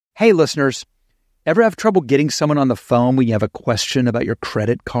Hey, listeners, ever have trouble getting someone on the phone when you have a question about your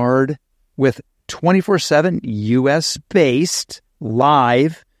credit card? With 24/7 U.S.-based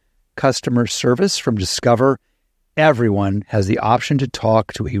live customer service from Discover, everyone has the option to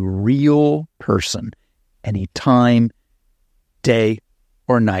talk to a real person anytime, day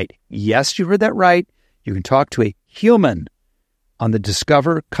or night. Yes, you heard that right. You can talk to a human on the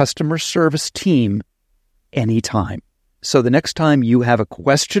Discover customer service team anytime. So the next time you have a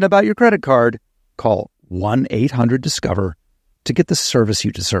question about your credit card, call 1-800-DISCOVER to get the service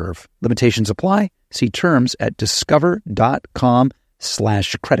you deserve. Limitations apply. See terms at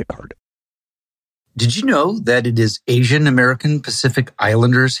discover.com/credit card. Did you know that it is Asian American Pacific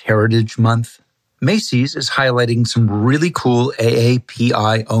Islanders Heritage Month? Macy's is highlighting some really cool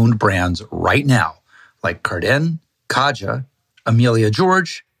AAPI-owned brands right now, like Cardin, Kaja, Amelia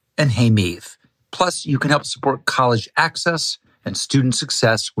George, and Hey Meave. Plus, you can help support college access and student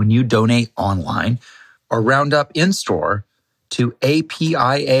success when you donate online or round up in-store to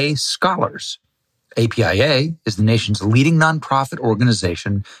APIA Scholars. APIA is the nation's leading nonprofit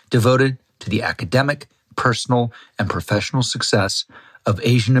organization devoted to the academic, personal, and professional success of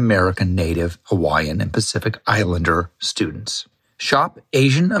Asian American, Native, Hawaiian, and Pacific Islander students. Shop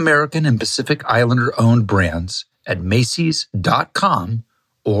Asian American and Pacific Islander-owned brands at Macy's.com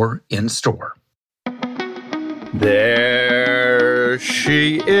or in-store. There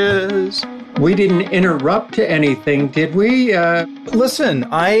she is. We didn't interrupt anything, did we? Listen,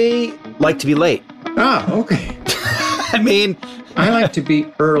 I like to be late. Okay. I mean, I like to be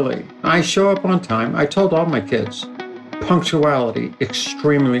early. I show up on time. I told all my kids, punctuality,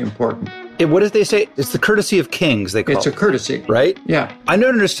 extremely important. what did they say? It's the courtesy of kings, they call it. It's a courtesy. Right? Yeah. I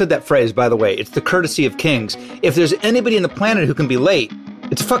never understood that phrase, by the way. It's the courtesy of kings. If there's anybody on the planet who can be late,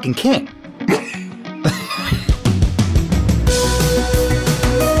 it's a fucking king.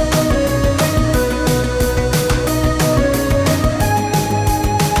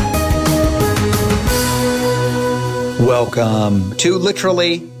 Welcome to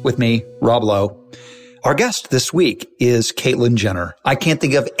Literally with me, Rob Lowe. Our guest this week is Caitlyn Jenner. I can't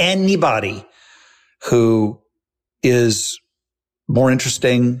think of anybody who is more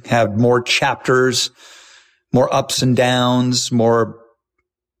interesting, have more chapters, more ups and downs, more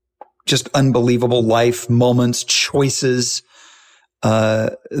just unbelievable life moments, choices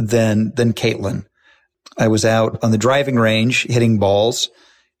than Caitlyn. I was out on the driving range hitting balls,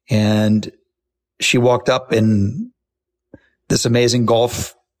 and she walked up in this amazing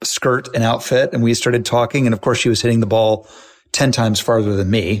golf skirt and outfit, and we started talking. And of course, she was hitting the ball 10 times farther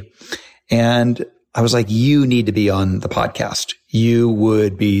than me. And I was like, you need to be on the podcast. You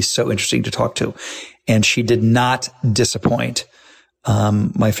would be so interesting to talk to. And she did not disappoint.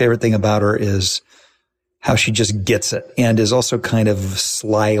 My favorite thing about her is how she just gets it and is also kind of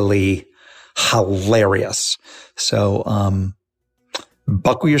slyly hilarious. So,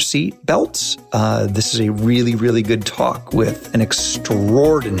 buckle your seat belts. This is a really, really good talk with an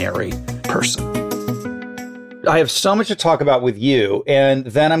extraordinary person. I have so much to talk about with you, and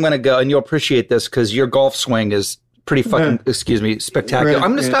then I'm going to go, and you'll appreciate this because your golf swing is pretty fucking, spectacular. I'm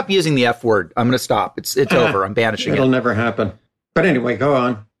going to stop using the F word. I'm going to stop. It's over. I'm banishing it. It'll never happen. But anyway, go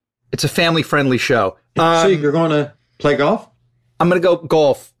on. It's a family-friendly show. So you're going to play golf? I'm going to go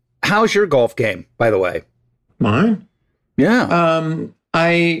golf. How's your golf game, by the way? Mine? Yeah.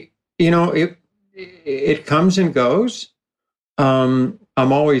 It comes and goes. I'm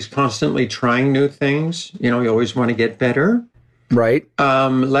always constantly trying new things. You always want to get better. Right.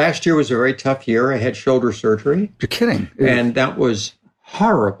 Last year was a very tough year. I had shoulder surgery. You're kidding. And that was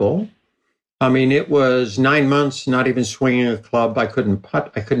horrible. I mean, it was 9 months, not even swinging a club. I couldn't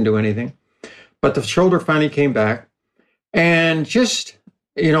putt. I couldn't do anything. But the shoulder finally came back. And just,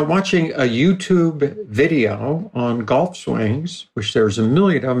 watching a YouTube video on golf swings, which there's a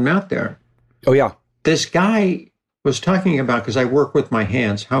million of them out there. Oh, yeah. This guy was talking about, because I work with my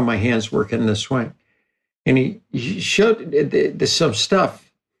hands, how my hands work in the swing. And he showed some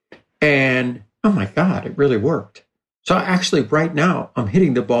stuff. And, oh, my God, it really worked. So actually, right now, I'm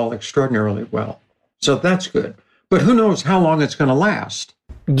hitting the ball extraordinarily well. So that's good. But who knows how long it's going to last?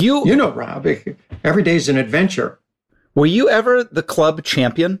 You know, Rob, every day's an adventure. Were you ever the club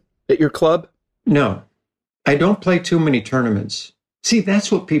champion at your club? No, I don't play too many tournaments. See,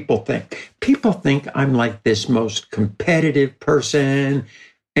 that's what people think. People think I'm like this most competitive person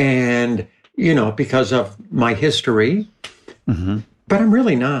and, because of my history. Mm-hmm. But I'm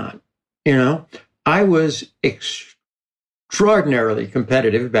really not. I was extraordinarily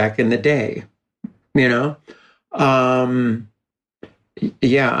competitive back in the day.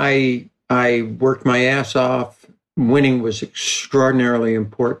 I worked my ass off winning was extraordinarily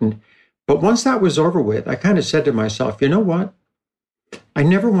important. But once that was over with, I kind of said to myself, you know what? I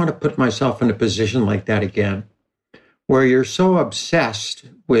never want to put myself in a position like that again, where you're so obsessed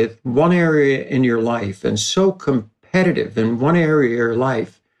with one area in your life and so competitive in one area of your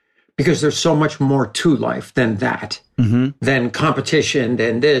life, because there's so much more to life than that, than competition,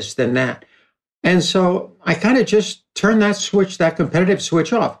 than this, than that. And so I kind of just turned that switch, that competitive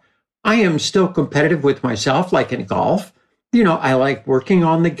switch off. I am still competitive with myself, like in golf. You know, I like working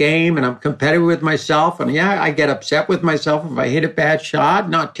on the game and I'm competitive with myself. And yeah, I get upset with myself if I hit a bad shot.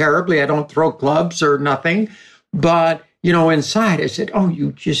 Not terribly. I don't throw clubs or nothing. But, you know, inside I said, oh,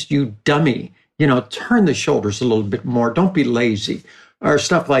 you dummy. You know, turn the shoulders a little bit more. Don't be lazy or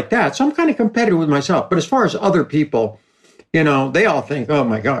stuff like that. So I'm kind of competitive with myself. But as far as other people, you know, they all think, oh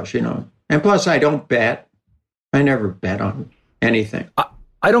my gosh, you know. And plus I don't bet. I never bet on anything.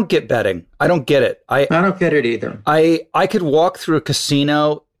 I don't get betting. I don't get it. I don't get it either. I could walk through a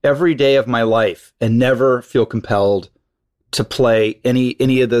casino every day of my life and never feel compelled to play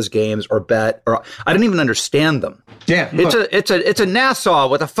any of those games or bet, or I don't even understand them. Yeah, it's a Nassau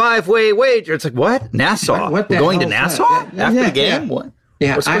with a 5-way wager. It's like, what? Nassau? What We're going to Nassau after the game? Yeah. What?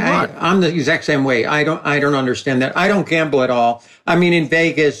 Yeah, What's going on? I'm the exact same way. I don't understand that. I don't gamble at all. I mean, in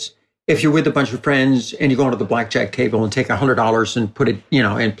Vegas, if you're with a bunch of friends and you go to the blackjack table and take $100 and put it, you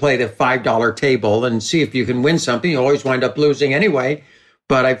know, and play the $5 table and see if you can win something, you always wind up losing anyway.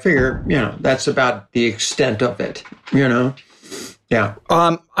 But I figure, you know, that's about the extent of it, you know? Yeah.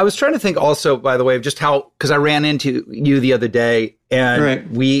 I was trying to think also, by the way, of just how, because I ran into you the other day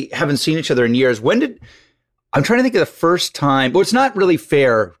and we haven't seen each other in years. I'm trying to think of the first time, well, it's not really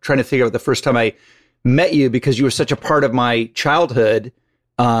fair trying to figure out the first time I met you because you were such a part of my childhood.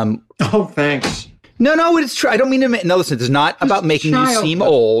 Oh, thanks. No, it's true. I don't mean to. No, listen, it's not about making you seem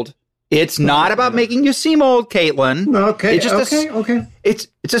old. It's not about making you seem old, Caitlyn. Okay. It's just okay. It's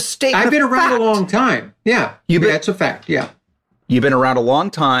a statement. I've been around fact. a long time. Yeah. That's a fact. Yeah. You've been around a long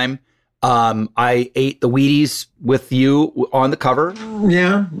time. I ate the Wheaties with you on the cover.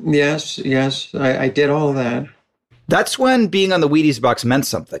 Yeah. Yes. I did all of that. That's when being on the Wheaties box meant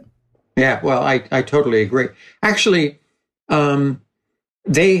something. Yeah. Well, I totally agree. Actually,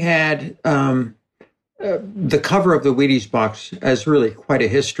 they had the cover of the Wheaties box has really quite a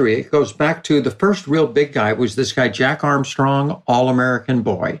history. It goes back to the first real big guy was this guy, Jack Armstrong, All-American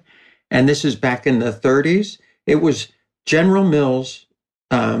Boy. And this is back in the 30s. It was General Mills'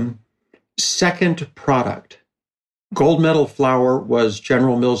 second product. Gold Medal flour was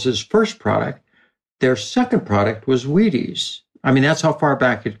General Mills' first product. Their second product was Wheaties. I mean, that's how far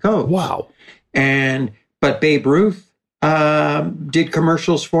back it goes. Wow. But Babe Ruth did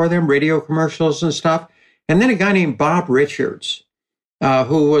commercials for them, radio commercials and stuff. And then a guy named Bob Richards,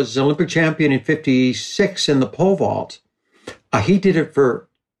 who was Olympic champion in 56 in the pole vault. He did it for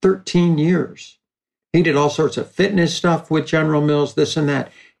 13 years. He did all sorts of fitness stuff with General Mills, this and that.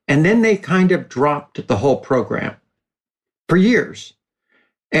 And then they kind of dropped the whole program for years.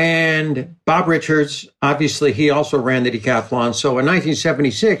 And Bob Richards, obviously, he also ran the decathlon. So in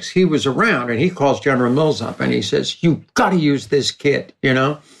 1976, he was around and he calls General Mills up and he says, you got to use this kit, you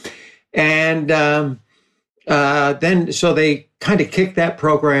know? And then, so they kind of kicked that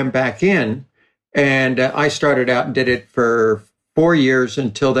program back in. And I started out and did it for 4 years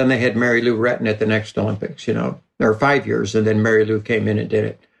until then they had Mary Lou Retton at the next Olympics, you know, or 5 years. And then Mary Lou came in and did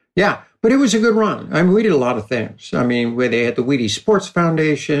it. Yeah. But it was a good run. I mean, we did a lot of things. I mean, where they had the Wheaties Sports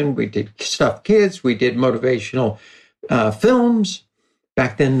Foundation, we did Stuff Kids, we did motivational films.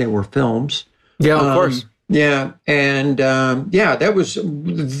 Back then, there were films. Yeah, of course. Yeah, and that was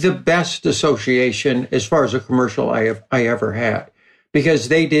the best association as far as a commercial I ever had, because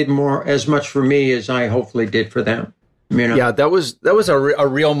they did as much for me as I hopefully did for them. You know? Yeah, that was a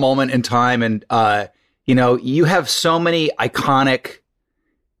real moment in time, and you know, you have so many iconic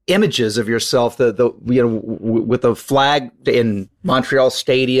images of yourself, with the flag in Montreal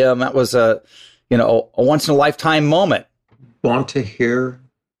Stadium. That was a once in a lifetime moment. Want to hear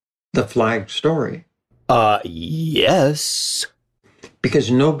the flag story? Yes. Because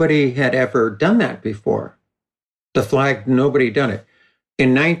nobody had ever done that before. The flag, nobody done it.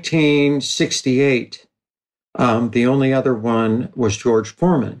 In 1968, the only other one was George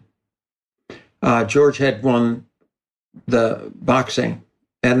Foreman. George had won the boxing.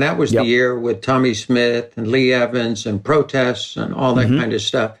 And that was the year with Tommy Smith and Lee Evans and protests and all that kind of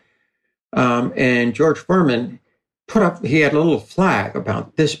stuff. And George Foreman he had a little flag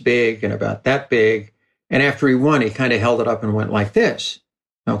about this big and about that big. And after he won, he kind of held it up and went like this.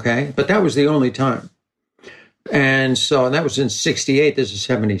 Okay. But that was the only time. And that was in 68. This is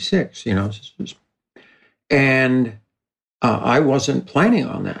 76, you know. And I wasn't planning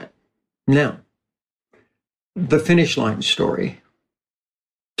on that. Now, the finish line story.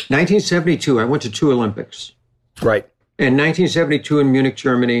 1972, I went to 2 Olympics. Right. In 1972 in Munich,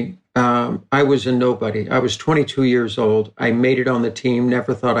 Germany, I was a nobody. I was 22 years old. I made it on the team,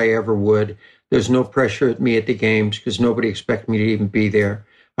 never thought I ever would. There's no pressure at me at the games because nobody expected me to even be there.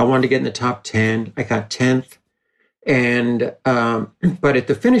 I wanted to get in the top 10. I got 10th. And but at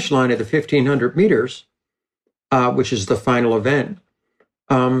the finish line of the 1,500 meters, which is the final event,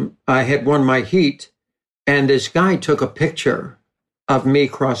 I had won my heat, and this guy took a picture of me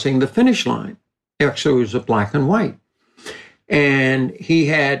crossing the finish line. Actually, it was a black and white. And he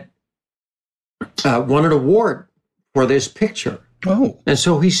had won an award for this picture. Oh. And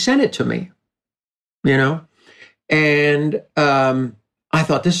so he sent it to me, you know. And I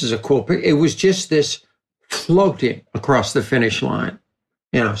thought, this is a cool picture. It was just this floating across the finish line.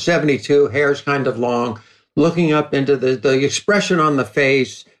 72, hair's kind of long, looking up into the expression on the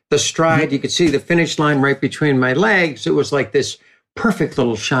face, the stride. You could see the finish line right between my legs. It was like this perfect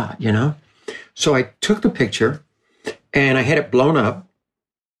little shot, So I took the picture and I had it blown up,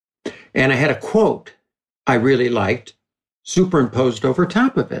 and I had a quote I really liked superimposed over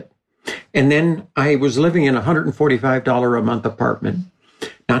top of it. And then I was living in a $145 a month apartment,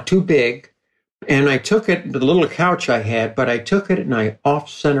 not too big. And I took it, the little couch I had, but I took it and I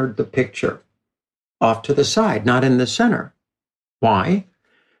off-centered the picture off to the side, not in the center. Why?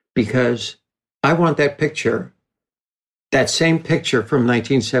 Because I want that picture, that same picture from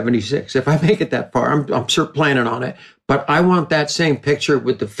 1976. If I make it that far, I'm sure planning on it, but I want that same picture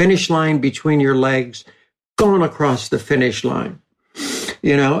with the finish line between your legs going across the finish line,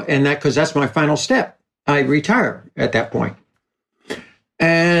 and because that's my final step. I retire at that point.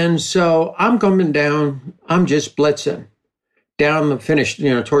 And so I'm coming down, I'm just blitzing down the finish,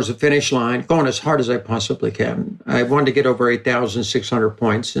 towards the finish line, going as hard as I possibly can. I wanted to get over 8,600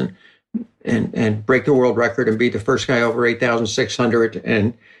 points and break the world record and be the first guy over 8,600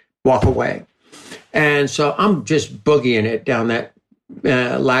 and walk away. And so I'm just boogieing it down that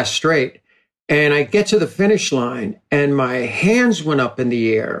last straight. And I get to the finish line and my hands went up in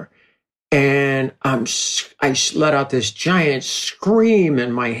the air. And I let out this giant scream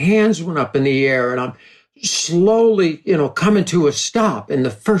and my hands went up in the air and I'm slowly, coming to a stop. And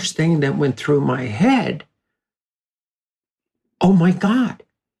the first thing that went through my head, oh my God,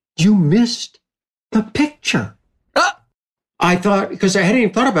 you missed the picture. I thought, because I hadn't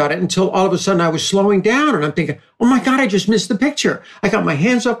even thought about it until all of a sudden I was slowing down and I'm thinking, oh my God, I just missed the picture. I got my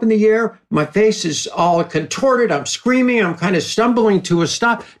hands up in the air. My face is all contorted. I'm screaming. I'm kind of stumbling to a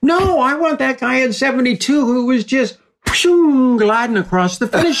stop. No, I want that guy in 72 who was just gliding across the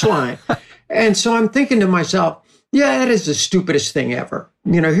finish line. And so I'm thinking to myself, yeah, that is the stupidest thing ever.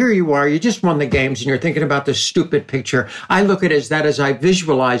 Here you are, you just won the games and you're thinking about this stupid picture. I look at it as I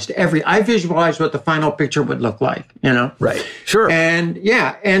visualized what the final picture would look like, Right. Sure. And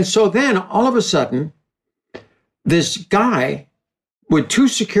yeah. And so then all of a sudden, this guy with 2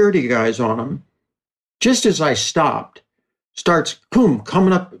 security guys on him, just as I stopped, starts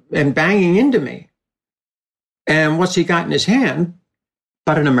coming up and banging into me. And what's he got in his hand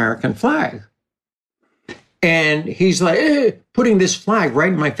but an American flag? And he's like, putting this flag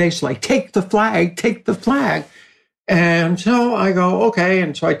right in my face, like, take the flag, take the flag. And so I go, okay.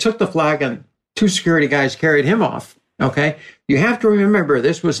 And so I took the flag and 2 security guys carried him off. Okay. You have to remember,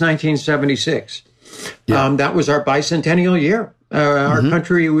 this was 1976. Yeah. That was our bicentennial year. Our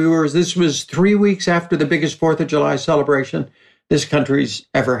country, this was 3 weeks after the biggest 4th of July celebration this country's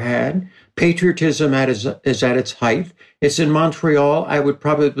ever had. Patriotism is at its height. It's in Montreal. I would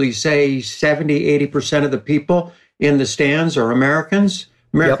probably say 70, 80% of the people in the stands are Americans.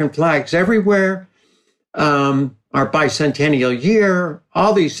 American flags everywhere. Our bicentennial year,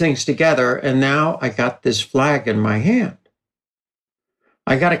 all these things together. And now I got this flag in my hand.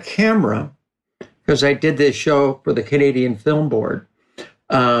 I got a camera because I did this show for the Canadian Film Board,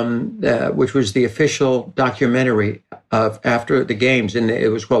 which was the official documentary of after the games. And it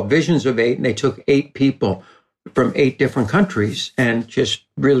was called Visions of 8. And they took 8 people from 8 different countries and just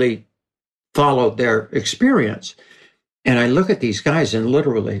really followed their experience. And I look at these guys and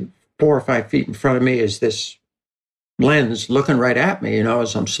literally 4 or 5 feet in front of me is this lens looking right at me,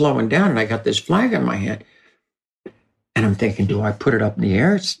 as I'm slowing down and I got this flag in my hand. And I'm thinking, do I put it up in the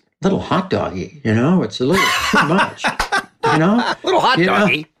air? It's a little hot doggy, it's a little too much, A little hot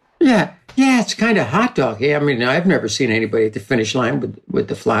doggy. Yeah, it's kind of hot doggy. I mean, I've never seen anybody at the finish line with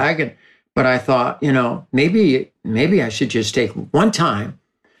the flag. But I thought, maybe I should just take one time,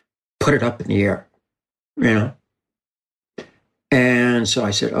 put it up in the air, And so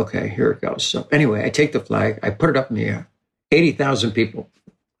I said, okay, here it goes. So anyway, I take the flag, I put it up in the air. 80,000 people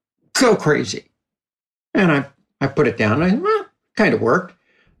go crazy. And I put it down. Kind of worked.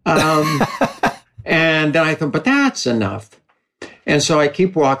 And then I thought, but that's enough. And so I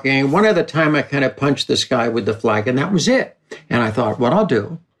keep walking. One other time I kind of punched this guy with the flag, and that was it. And I thought, what I'll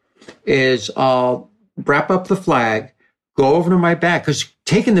do is I'll wrap up the flag, go over to my bag, because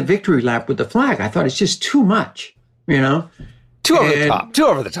taking the victory lap with the flag, I thought it's just too much, Too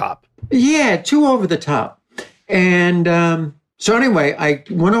over the top. Yeah, too over the top. And so anyway, I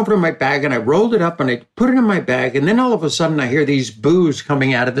went over to my bag and I rolled it up and I put it in my bag. And then all of a sudden I hear these boos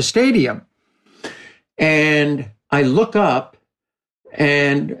coming out of the stadium. And I look up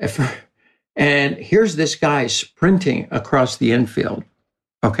and here's this guy sprinting across the infield.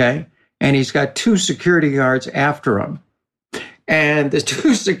 Okay. And he's got 2 security guards after him. And the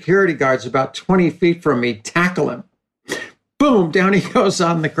 2 security guards about 20 feet from me tackle him. Boom, down he goes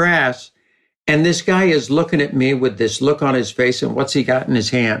on the grass. And this guy is looking at me with this look on his face. And what's he got in his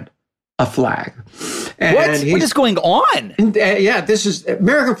hand? A flag. And what is going on? Yeah, this is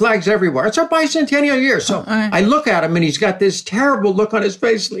American flags everywhere. It's our bicentennial year. So I look at him and he's got this terrible look on his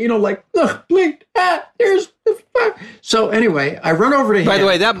face, like, look, blink, there's the flag. So anyway, I run over to him. By the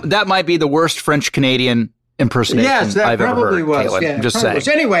way, that might be the worst French Canadian impersonation I've ever heard. Was. Caitlyn. Yeah, just saying.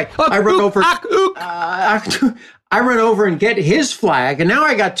 Anyway, I run over. I run over and get his flag, and now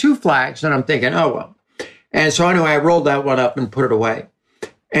I got 2 flags, and I'm thinking, oh, well. And so anyway, I rolled that one up and put it away.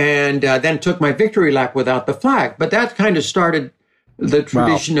 And then took my victory lap without the flag. But that kind of started the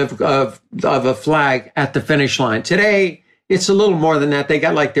tradition of a flag at the finish line. Today, it's a little more than that. They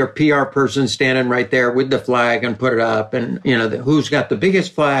got like their PR person standing right there with the flag and put it up, and, who's got the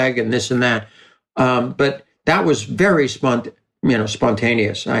biggest flag and this and that. But that was very spontaneous.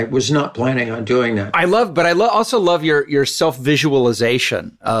 I was not planning on doing that. I also love your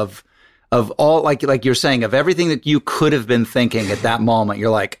self-visualization of all, like you're saying, of everything that you could have been thinking at that moment. You're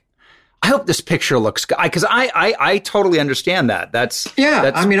like, I hope this picture looks good. Because I totally understand that.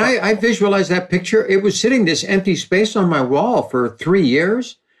 I visualized that picture. It was sitting this empty space on my wall for 3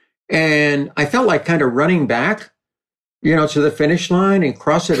 years. And I felt like kind of running back, to the finish line and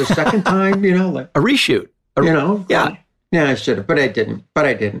cross it a second time, like a reshoot. Yeah. Yeah, I should have, but I didn't.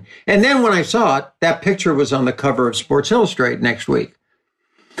 And then when I saw it, that picture was on the cover of Sports Illustrated next week.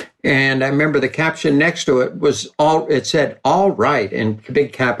 And I remember the caption next to it it said, all right, in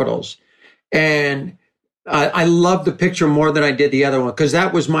big capitals. And I loved the picture more than I did the other one, because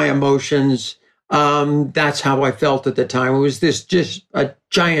that was my emotions. That's how I felt at the time. It was just a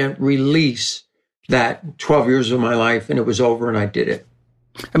giant release, that 12 years of my life, and it was over and I did it.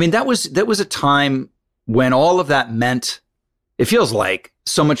 I mean, that was a time when all of that meant, it feels like,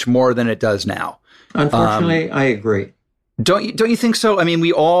 so much more than it does now. Unfortunately, I agree. Don't you think so? I mean,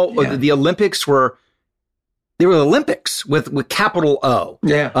 the Olympics were the Olympics with capital O.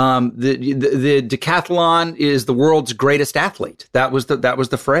 Yeah. The decathlon is the world's greatest athlete. That was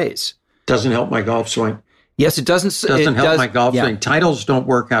the phrase. Doesn't help my golf swing. Yes, it doesn't. Doesn't help my golf swing. Titles don't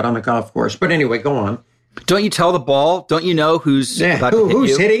work out on the golf course. But anyway, go on. Don't you tell the ball? Don't you know who's about to hit who's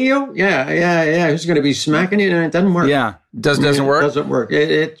you? Hitting you? Yeah. Who's going to be smacking you? And it doesn't work. Yeah, doesn't work. It doesn't work.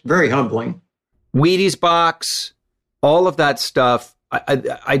 It's very humbling. Wheaties box, all of that stuff.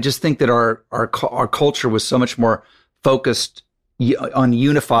 I just think that our culture was so much more focused on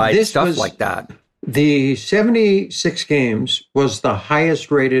unified stuff like that. The 76 games was the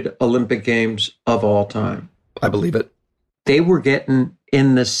highest rated Olympic Games of all time. I believe it. They were getting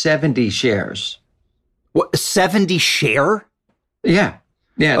in the 70 shares. What, 70 share? Yeah.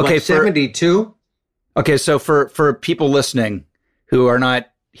 Okay, like 72. Okay, so for people listening who are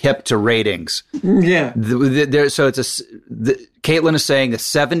not hip to ratings, yeah. Caitlyn is saying the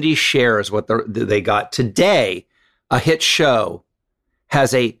 70 share is what they got today. A hit show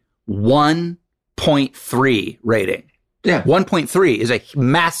has a 1.3 rating. Yeah, 1.3 is a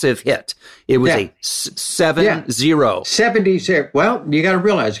massive hit. It was a 7-0. 70 share. Well, you got to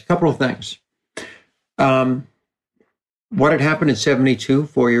realize a couple of things. What had happened in 72,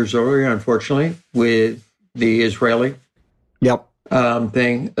 4 years earlier, unfortunately, with the Israeli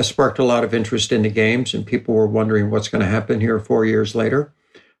thing, sparked a lot of interest in the games, and people were wondering what's going to happen here 4 years later.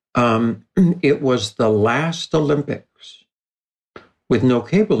 It was the last Olympics with no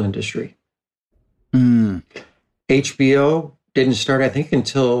cable industry. HBO didn't start, I think,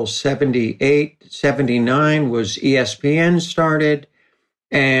 until 78, 79 was ESPN started.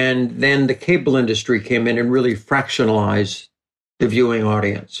 And then the cable industry came in and really fractionalized the viewing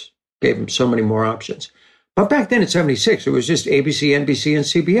audience, gave them so many more options. But back then in 76, it was just ABC, NBC, and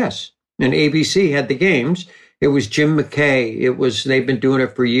CBS. And ABC had the games, It was Jim McKay. They've been doing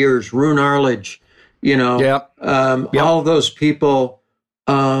it for years. Roone Arledge, all of those people.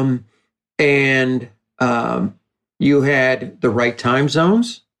 You had the right time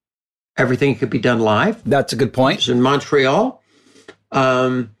zones. Everything could be done live. That's a good point. It was in Montreal.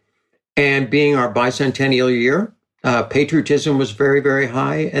 And being our bicentennial year, patriotism was very, very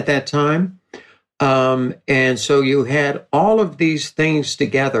high at that time. And so you had all of these things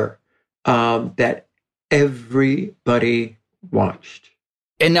together that everybody watched.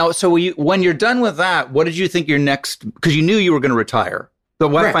 And now, so when you're done with that, what did you think your next, because you knew you were going to retire.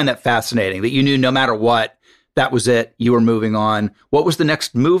 So I find that fascinating, that you knew no matter what, that was it. You were moving on. What was the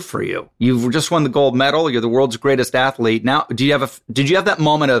next move for you? You've just won the gold medal. You're the world's greatest athlete. Now, did you have that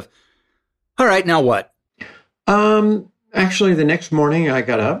moment of, all right, now what? Actually, the next morning I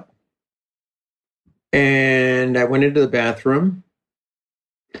got up and I went into the bathroom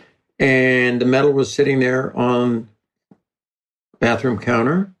and the medal was sitting there on the bathroom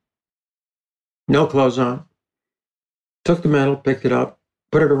counter. No clothes on. Took the medal, picked it up,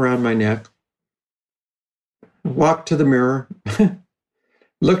 put it around my neck, walked to the mirror,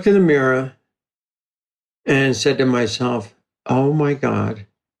 looked in the mirror, and said to myself, oh my God,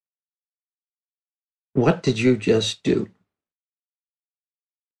 what did you just do?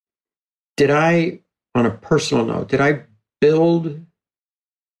 Did I, on a personal note, did I build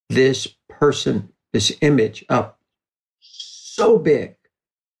this person, this image up so big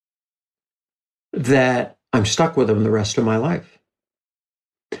that I'm stuck with him the rest of my life?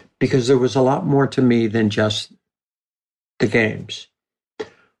 Because there was a lot more to me than just the games.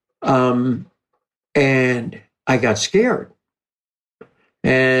 And I got scared.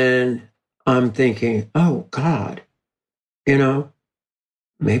 And I'm thinking, oh God,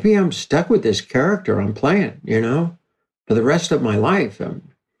 maybe I'm stuck with this character I'm playing, for the rest of my life.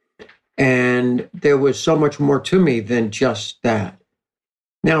 And there was so much more to me than just that.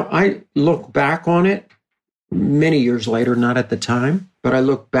 Now, I look back on it many years later, not at the time, but I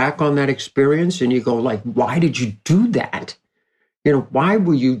look back on that experience and you go like, why did you do that? Why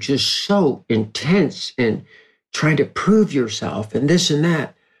were you just so intense and trying to prove yourself and this and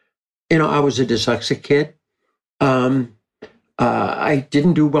that? I was a dyslexic kid. I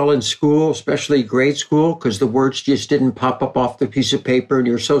didn't do well in school, especially grade school, because the words just didn't pop up off the piece of paper and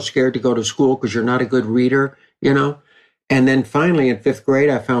you're so scared to go to school because you're not a good reader, And then finally in 5th grade,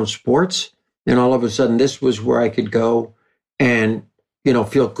 I found sports. And all of a sudden, this was where I could go and,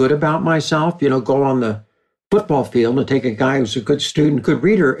 feel good about myself, go on the football field and take a guy who's a good student, good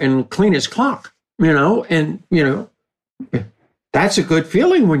reader, and clean his clock, that's a good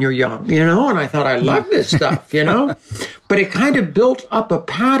feeling when you're young, and I thought I love this stuff, but it kind of built up a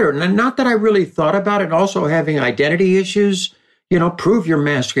pattern. And not that I really thought about it, also having identity issues, prove your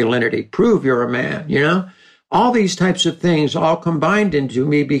masculinity, prove you're a man, all these types of things all combined into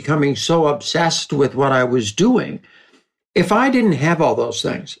me becoming so obsessed with what I was doing. If I didn't have all those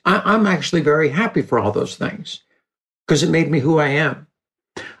things, I'm actually very happy for all those things because it made me who I am.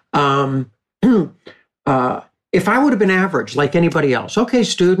 If I would have been average like anybody else, okay,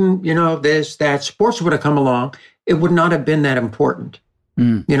 student, this, that, sports would have come along, it would not have been that important.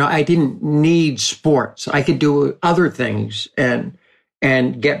 I didn't need sports. I could do other things and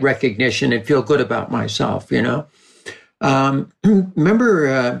get recognition and feel good about myself, Remember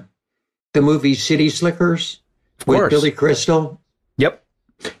the movie City Slickers with Billy Crystal? Yep.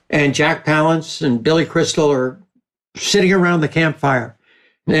 And Jack Palance and Billy Crystal are sitting around the campfire.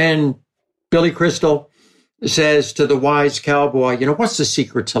 And Billy Crystal says to the wise cowboy, what's the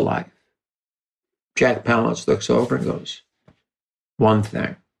secret to life? Jack Palance looks over and goes, one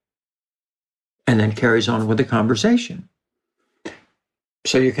thing. And then carries on with the conversation.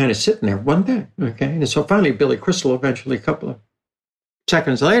 So you're kind of sitting there, one thing, okay? And so finally, Billy Crystal eventually, a couple of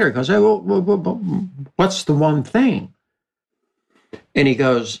seconds later, goes, hey, well, what's the one thing? And he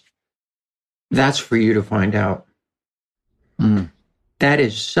goes, that's for you to find out. That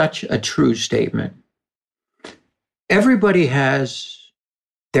is such a true statement. Everybody has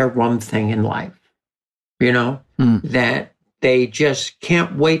their one thing in life, that they just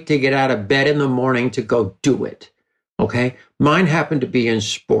can't wait to get out of bed in the morning to go do it. Okay. Mine happened to be in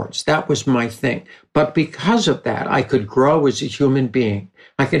sports. That was my thing. But because of that, I could grow as a human being.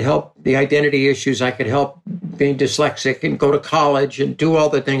 I could help the identity issues. I could help being dyslexic and go to college and do all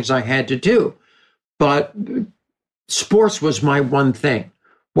the things I had to do. But sports was my one thing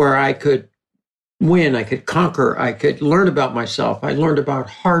where I could win, I could conquer, I could learn about myself. I learned about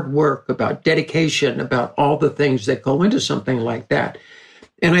hard work, about dedication, about all the things that go into something like that.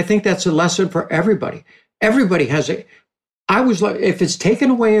 And I think that's a lesson for everybody. Everybody has I was like, if it's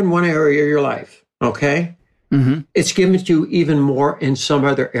taken away in one area of your life, okay, Mm-hmm. It's given to you even more in some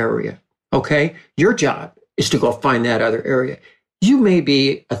other area. Okay? Your job is to go find that other area. You may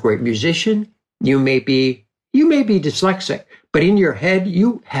be a great musician. You may be dyslexic, but in your head,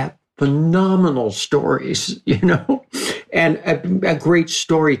 you have phenomenal stories, and a great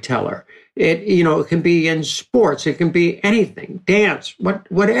storyteller. It can be in sports. It can be anything, dance,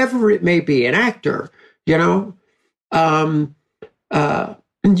 whatever it may be, an actor, and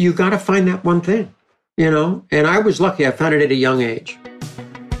you got to find that one thing, and I was lucky. I found it at a young age.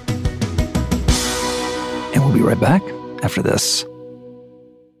 And we'll be right back after this.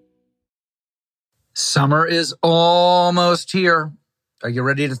 Summer is almost here. Are you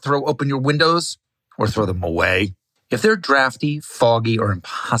ready to throw open your windows or throw them away? If they're drafty, foggy, or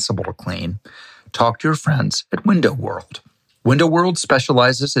impossible to clean, talk to your friends at Window World. Window World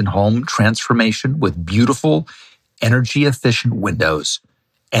specializes in home transformation with beautiful, energy-efficient windows,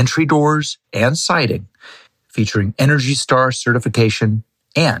 entry doors, and siding, featuring Energy Star certification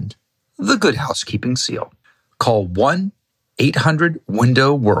and the Good Housekeeping seal. Call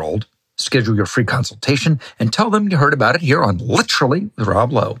 1-800-WINDOW-WORLD. Schedule your free consultation and tell them you heard about it here on Literally with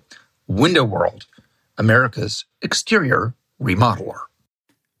Rob Lowe. Window World, America's exterior remodeler.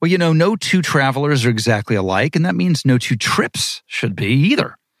 Well, no two travelers are exactly alike, and that means no two trips should be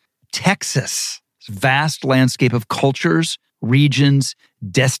either. Texas, vast landscape of cultures, regions,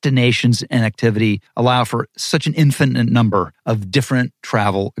 destinations, and activity allow for such an infinite number of different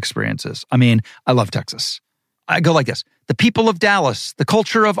travel experiences. I mean, I love Texas. I go like this: the people of Dallas, the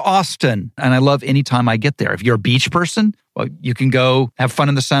culture of Austin, and I love any time I get there. If you're a beach person, well, you can go have fun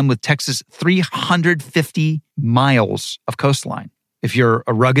in the sun with Texas' 350 miles of coastline. If you're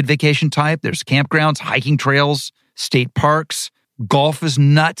a rugged vacation type, there's campgrounds, hiking trails, state parks. Golf is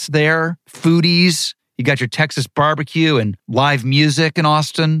nuts there. Foodies. You got your Texas barbecue and live music in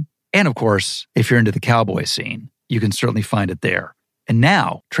Austin. And of course, if you're into the cowboy scene, you can certainly find it there. And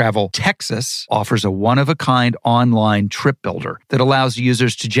now, Travel Texas offers a one-of-a-kind online trip builder that allows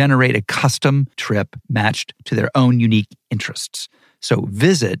users to generate a custom trip matched to their own unique interests. So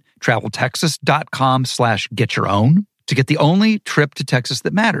visit traveltexas.com/getyourown to get the only trip to Texas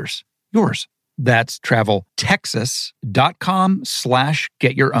that matters, yours. That's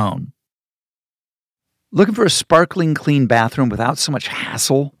traveltexas.com/getyourown. Looking for a sparkling clean bathroom without so much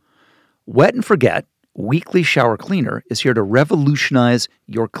hassle? Wet and Forget Weekly Shower Cleaner is here to revolutionize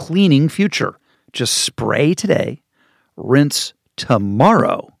your cleaning future. Just spray today, rinse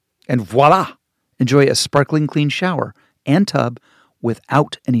tomorrow, and voila! Enjoy a sparkling clean shower and tub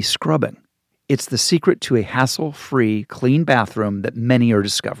without any scrubbing. It's the secret to a hassle-free, clean bathroom that many are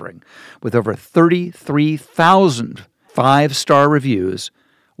discovering. With over 33,000 five-star reviews,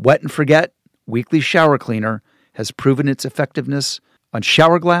 Wet and Forget Weekly Shower Cleaner has proven its effectiveness on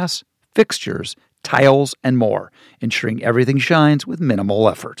shower glass, fixtures, tiles, and more, ensuring everything shines with minimal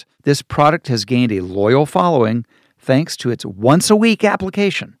effort. This product has gained a loyal following thanks to its once-a-week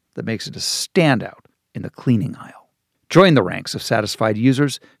application that makes it a standout in the cleaning aisle. Join the ranks of satisfied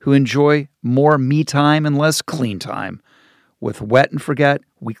users who enjoy more me time and less clean time with Wet and Forget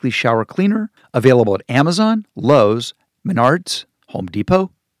Weekly Shower Cleaner, available at Amazon, Lowe's, Menards, Home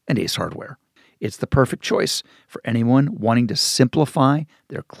Depot, and Ace Hardware. It's the perfect choice for anyone wanting to simplify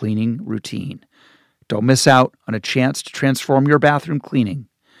their cleaning routine. Don't miss out on a chance to transform your bathroom cleaning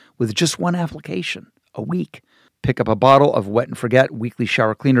with just one application a week. Pick up a bottle of Wet and Forget Weekly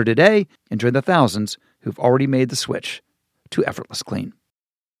Shower Cleaner today and join the thousands who've already made the switch to effortless clean.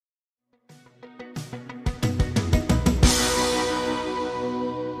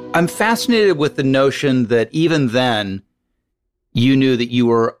 I'm fascinated with the notion that even then, you knew that you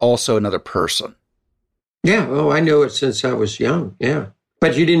were also another person. Yeah, well, I knew it since I was young. Yeah,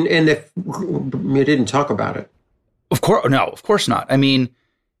 but you didn't, and you didn't talk about it. Of course not. I mean,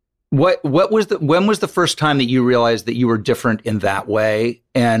 when was the first time that you realized that you were different in that way,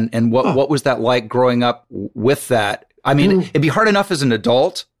 and what was that like growing up with that? I mean, it'd be hard enough as an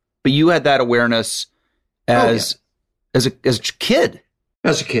adult, but you had that awareness as a kid.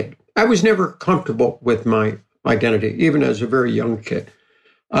 As a kid, I was never comfortable with my identity, even as a very young kid.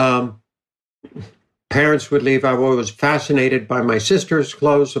 Parents would leave. I was fascinated by my sister's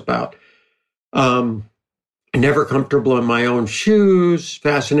clothes, about never comfortable in my own shoes,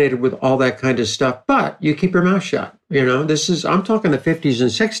 fascinated with all that kind of stuff. But you keep your mouth shut. I'm talking the 50s and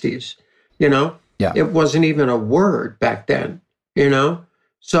 60s, Yeah. It wasn't even a word back then,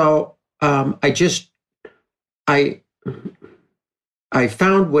 So I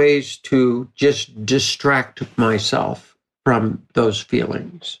found ways to just distract myself from those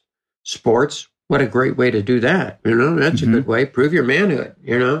feelings. Sports, what a great way to do that. That's a good way. Prove your manhood,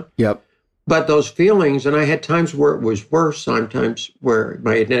 Yep. But those feelings, and I had times where it was worse, sometimes where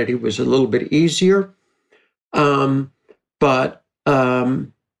my identity was a little bit easier. But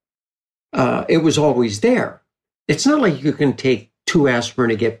it was always there. It's not like you can take 2 aspirin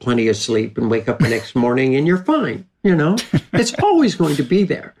to get plenty of sleep and wake up the next morning and you're fine. It's always going to be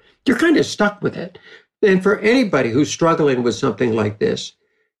there. You're kind of stuck with it. And for anybody who's struggling with something like this,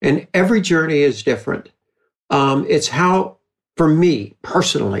 and every journey is different, it's how, for me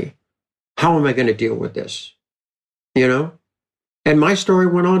personally, how am I going to deal with this? And my story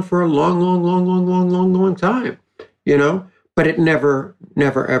went on for a long time, but it never,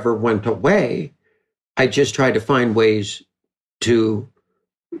 ever went away. I just tried to find ways to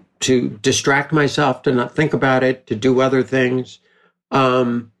distract myself, to not think about it, to do other things.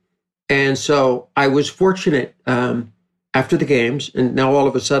 And so I was fortunate after the games, and now all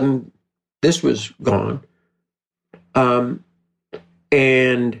of a sudden this was gone.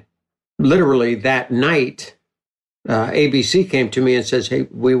 And literally that night, ABC came to me and says, "Hey,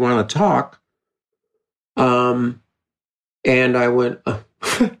 we want to talk." And I went,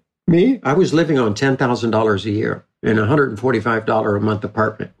 me? I was living on $10,000 a year in a $145 a month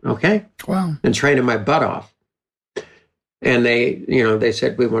apartment. Okay. Wow. And training my butt off. And they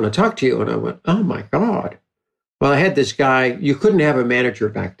said, "We want to talk to you." And I went, "Oh my God." Well, I had this guy, you couldn't have a manager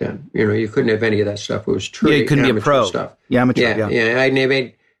back then. You couldn't have any of that stuff. It was true. You couldn't be a pro. Stuff. Yeah, amateur. Yeah. I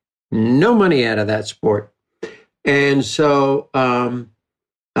made no money out of that sport. And so I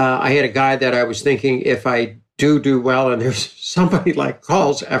had a guy that I was thinking, if I do well, and there's somebody like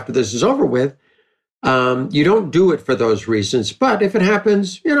calls after this is over with, you don't do it for those reasons. But if it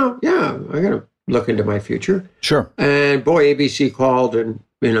happens, I got to look into my future. Sure. And boy, ABC called, and,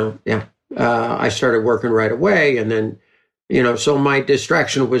 I started working right away. And then, so my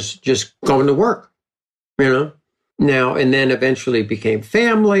distraction was just going to work, Now, and then eventually became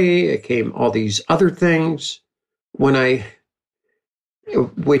family. It came all these other things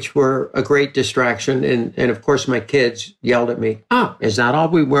which were a great distraction. And of course, my kids yelled at me, "Oh, is that all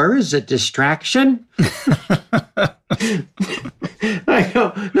we were? Is a distraction?" I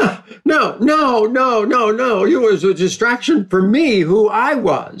go, no. It was a distraction for me, who I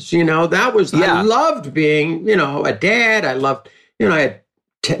was. That was, I loved being, a dad. I loved, I had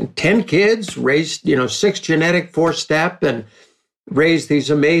 10 kids, raised, 6 genetic 4-step, and raised these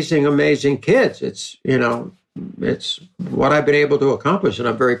amazing kids. It's what I've been able to accomplish, and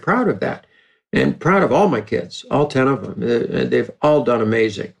I'm very proud of that, and proud of all my kids, all 10 of them. They've all done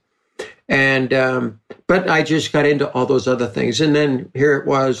amazing. And, but I just got into all those other things. And then here it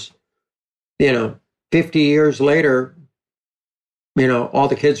was, 50 years later, all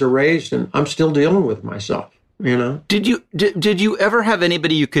the kids are raised, and I'm still dealing with myself, Did you ever have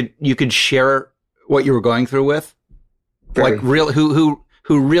anybody you could share what you were going through with? Very. Like who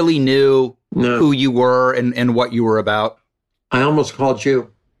really knew who you were and what you were about? I almost called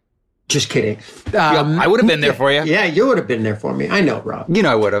you. Just kidding. I would have been there for you. Yeah, you would have been there for me. I know, Rob.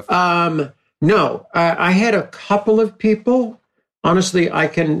 I would have. No, I had a couple of people. Honestly, I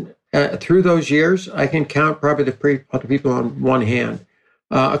can, through those years, I can count probably the other people on one hand.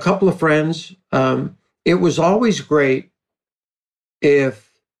 A couple of friends. It was always great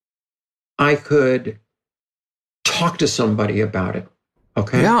if I could talk to somebody about it.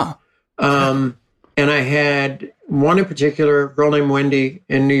 Okay. Yeah. And I had one in particular, a girl named Wendy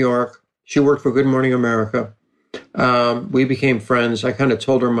in New York. She worked for Good Morning America. We became friends. I kind of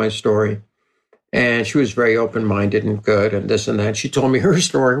told her my story, and she was very open-minded and good and this and that. She told me her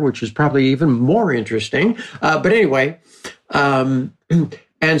story, which was probably even more interesting. But anyway, and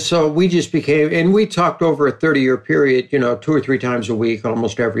so we just became, and we talked over a 30-year period, 2 or 3 times a week,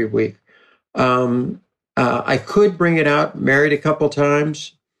 almost every week. I could bring it out, married a couple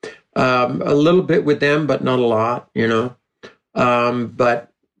times, a little bit with them, but not a lot, but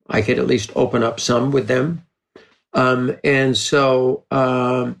I could at least open up some with them. And so,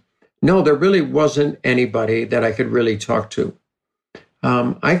 no, there really wasn't anybody that I could really talk to.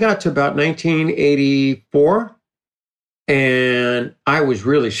 I got to about 1984, and I was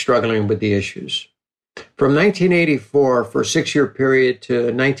really struggling with the issues. From 1984, for a 6-year period,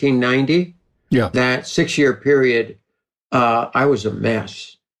 to 1990, that 6-year period, I was a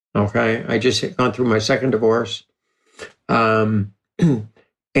mess. Okay, I just had gone through my second divorce, and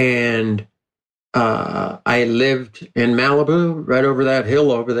I lived in Malibu, right over that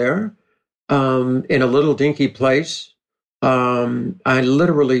hill over there, in a little dinky place. I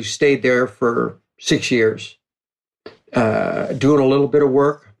literally stayed there for 6 years, doing a little bit of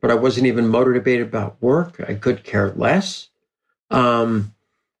work, but I wasn't even motivated about work. I could care less. And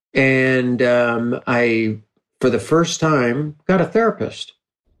I, for the first time, got a therapist.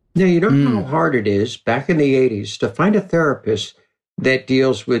 Now, you know how hard it is back in the 80s to find a therapist that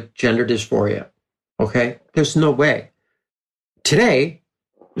deals with gender dysphoria. Okay? There's no way. Today,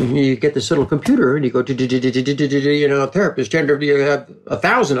 you get this little computer and you go, therapist, gender, you have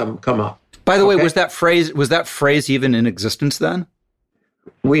 1,000 of them come up. By the way, was that phrase even in existence then?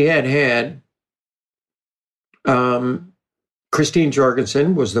 We had Christine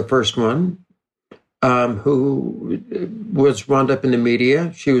Jorgensen was the first one. Who was wound up in the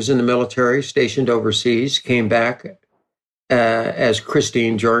media. She was in the military, stationed overseas, came back as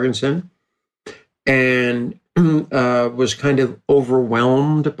Christine Jorgensen, and was kind of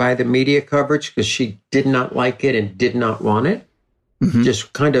overwhelmed by the media coverage because she did not like it and did not want it. Mm-hmm.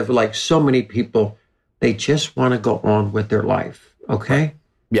 Just kind of like so many people, they just want to go on with their life, okay?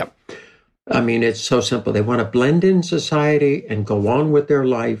 Yep. I mean, it's so simple. They want to blend in society and go on with their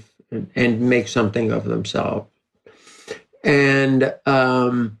life and make something of themselves. And,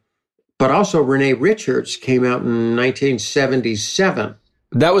 but also Renee Richards came out in 1977.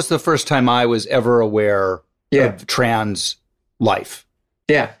 That was the first time I was ever aware of trans life.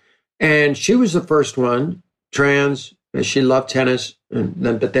 Yeah. And she was the first one, trans. She loved tennis,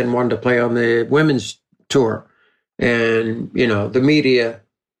 but then wanted to play on the women's tour. And, you know, the media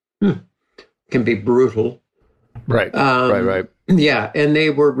can be brutal. Right. Right. Yeah, and they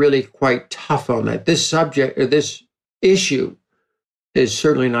were really quite tough on that. This subject, or this issue, is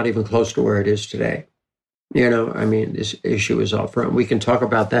certainly not even close to where it is today. You know, I mean, this issue is out front. We can talk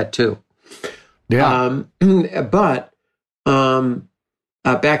about that too. Yeah. But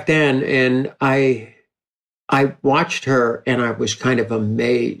back then, and I watched her, and I was kind of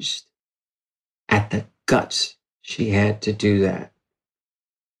amazed at the guts she had to do that.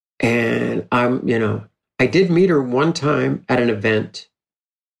 And I did meet her one time at an event.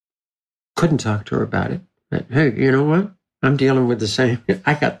 Couldn't talk to her about it. But, hey, you know what? I'm dealing with the same.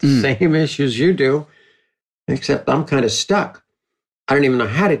 I got the same issues you do, except I'm kind of stuck. I don't even know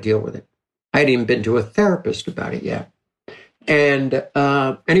how to deal with it. I hadn't even been to a therapist about it yet. And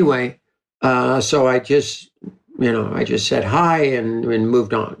anyway, so I just said hi and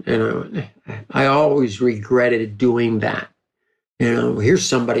moved on. And I always regretted doing that. You know, here's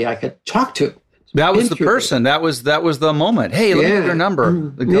somebody I could talk to. That was the person. That was the moment. Hey, let me get your number.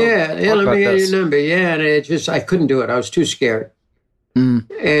 Let me get your number. Yeah, and I couldn't do it. I was too scared.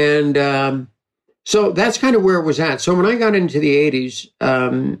 And so that's kind of where it was at. So when I got into the 80s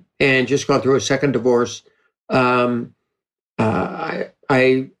and just gone through a second divorce, I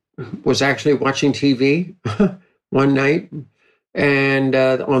was actually watching TV one night and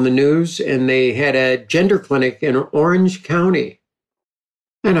on the news, and they had a gender clinic in Orange County.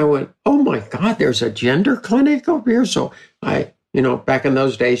 And I went, oh my God, there's a gender clinic over here. So back in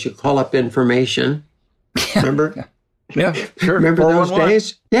those days, you call up information. Remember? Yeah, sure. Remember those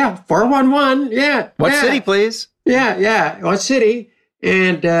days? Yeah, 411. Yeah. What city, please? Yeah. What city?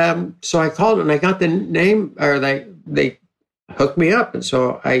 And so I called and I got the name, or they hooked me up. And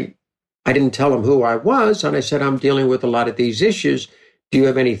so I didn't tell them who I was. And I said, I'm dealing with a lot of these issues. Do you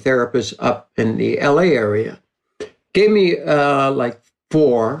have any therapists up in the LA area? Gave me like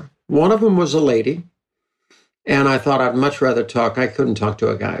 4. One of them was a lady. And I thought I'd much rather talk. I couldn't talk to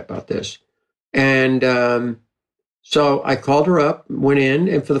a guy about this. And so I called her up, went in,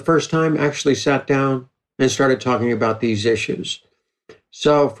 and for the first time actually sat down and started talking about these issues.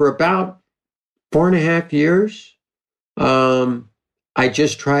 So for about 4.5 years, I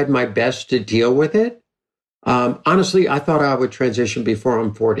just tried my best to deal with it. Honestly, I thought I would transition before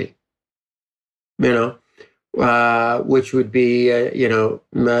I'm 40, which would be,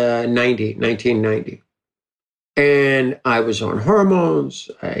 1990. And I was on hormones.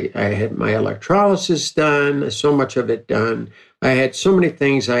 I had my electrolysis done, so much of it done. I had so many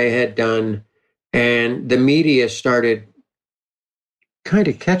things I had done, and the media started kind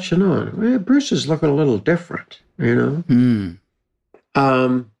of catching on. Well, Bruce is looking a little different,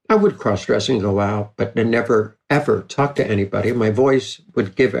 I would cross-dress and go out, but I never, ever talk to anybody. My voice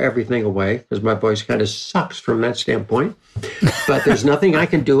would give everything away because my voice kind of sucks from that standpoint. But there's nothing I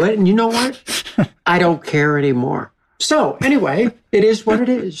can do it. And you know what? I don't care anymore. So anyway, it is what it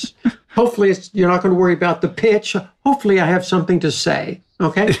is. Hopefully you're not going to worry about the pitch. Hopefully I have something to say.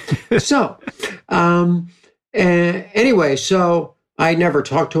 Okay? So anyway, so I never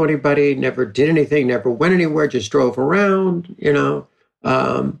talked to anybody, never did anything, never went anywhere, just drove around,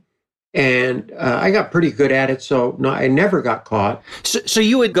 and I got pretty good at it, so no, I never got caught. So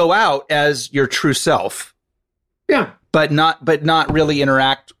you would go out as your true self, yeah, but not really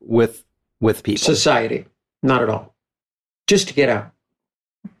interact with people. Society, not at all. Just to get out,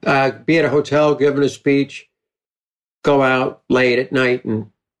 be at a hotel, giving a speech, go out late at night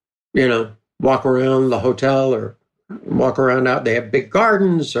and walk around the hotel or walk around out. They have big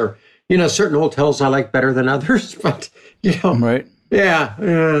gardens or, certain hotels I like better than others, but, Right. Yeah,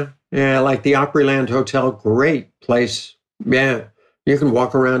 like the Opryland Hotel, great place. Yeah, you can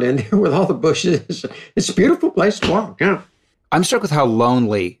walk around in there with all the bushes. It's a beautiful place to walk, yeah. I'm struck with how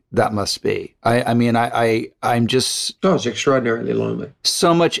lonely that must be. I'm just... Oh, it's extraordinarily lonely.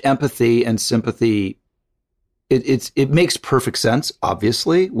 So much empathy and sympathy. It makes perfect sense,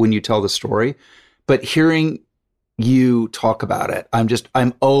 obviously, when you tell the story. But hearing you talk about it, I'm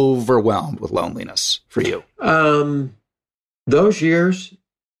overwhelmed with loneliness for you. Those years,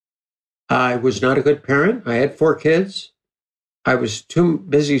 I was not a good parent. I had 4 kids. I was too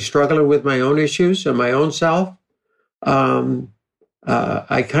busy struggling with my own issues and my own self. I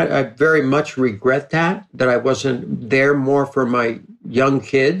very much regret that I wasn't there more for my young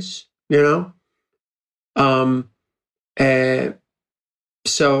kids, but I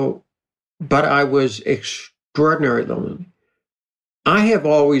was extraordinarily lonely. I have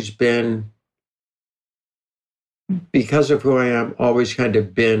always been, because of who I am, always kind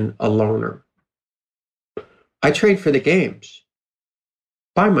of been a loner. I trained for the games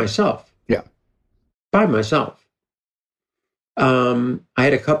by myself. Yeah. By myself. I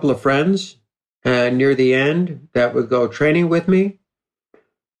had a couple of friends near the end that would go training with me,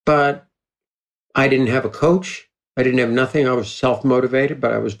 but I didn't have a coach. I didn't have nothing. I was self-motivated,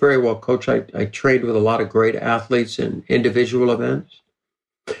 but I was very well coached. I trained with a lot of great athletes in individual events.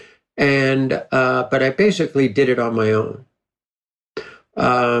 And, but I basically did it on my own.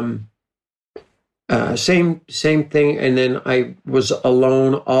 Same thing. And then I was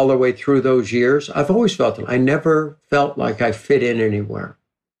alone all the way through those years. I've always felt it. I never felt like I fit in anywhere.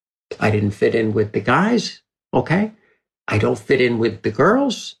 I didn't fit in with the guys. Okay. I don't fit in with the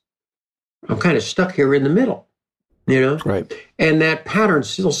girls. I'm kind of stuck here in the middle, Right. And that pattern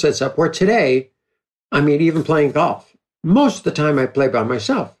still sets up where today, even playing golf, most of the time I play by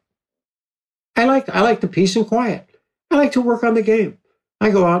myself. I like the peace and quiet. I like to work on the game.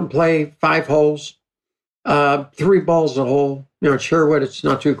 I go out and play 5 holes, 3 balls a hole. Sherwood, it's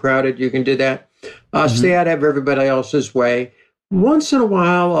not too crowded. You can do that. Stay out of everybody else's way. Once in a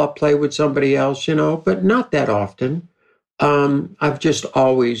while, I'll play with somebody else, but not that often. I've just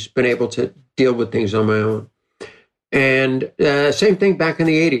always been able to deal with things on my own. And same thing back in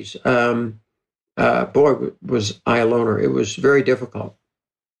the 80s. Boy, was I a loner. It was very difficult.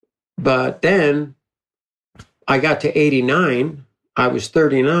 But then I got to 89. I was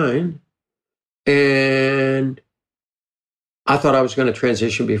 39. And I thought I was going to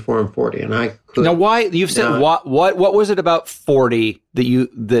transition before I'm 40, and I couldn't. Now, why you've said what was it about 40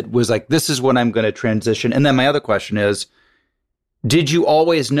 that was like, this is when I'm going to transition? And then my other question is, did you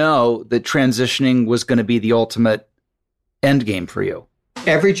always know that transitioning was going to be the ultimate end game for you?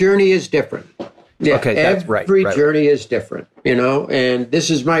 Every journey is different. Yeah, okay, that's right. Every journey is different, and this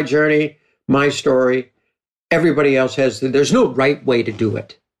is my journey, my story. Everybody else there's no right way to do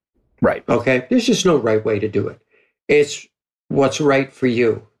it. Right. Okay. There's just no right way to do it. It's what's right for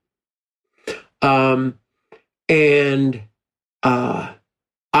you. I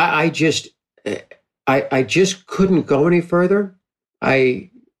just couldn't go any further.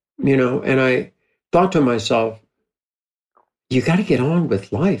 And I thought to myself, you got to get on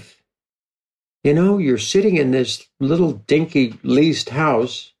with life. You're sitting in this little dinky leased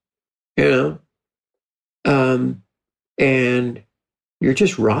house, and you're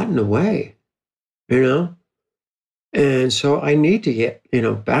just rotting away, And so I need to get,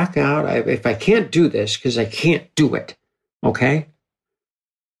 back out. If I can't do this, because I can't do it, okay?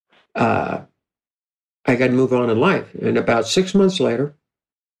 I got to move on in life. And about 6 months later,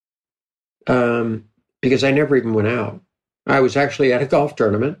 because I never even went out, I was actually at a golf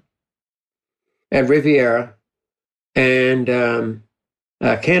tournament at Riviera, and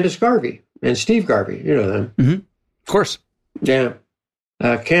Candace Garvey and Steve Garvey, you know them. Mm-hmm. Of course. Yeah.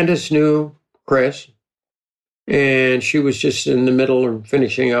 Candace knew Chris, and she was just in the middle of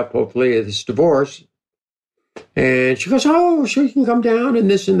finishing up, hopefully, this divorce. And she goes, oh, she can come down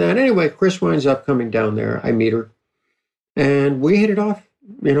and this and that. Anyway, Chris winds up coming down there. I meet her, and we hit it off,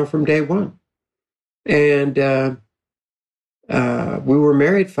 from day one. And we were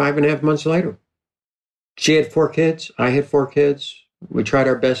married 5.5 months later. She had 4 kids. I had 4 kids. We tried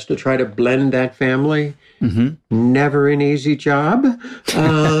our best to try to blend that family. Mm-hmm. Never an easy job.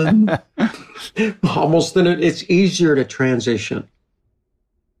 It's easier to transition.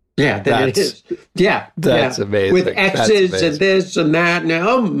 Yeah, than it is. Yeah. That's amazing. With exes and this and that. And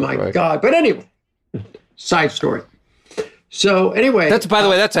oh, my God. But anyway, side story. So anyway, by the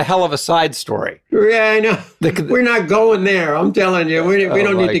way, that's a hell of a side story. Yeah, I know. We're not going there. I'm telling you, we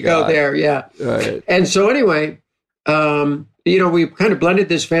don't need to go there. Yeah. Right. And so anyway, we kind of blended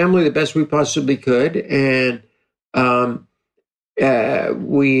this family the best we possibly could, and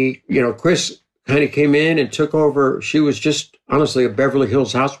Chris kind of came in and took over. She was just honestly a Beverly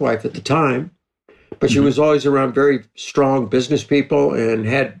Hills housewife at the time, but she was always around very strong business people and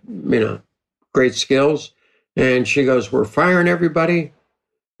had, great skills. And she goes, "We're firing everybody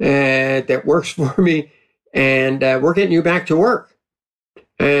that works for me, and we're getting you back to work."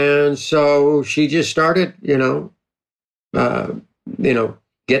 And so she just started, getting the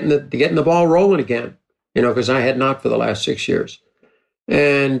ball rolling again, because I had not for the last 6 years.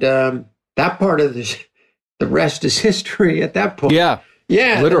 And that part of the rest is history at that point. Yeah,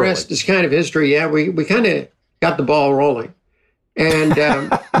 literally. The rest is kind of history. Yeah, we kind of got the ball rolling, and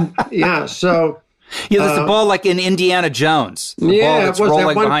so. Yeah, there's the ball like in Indiana Jones. The ball it that's was rolling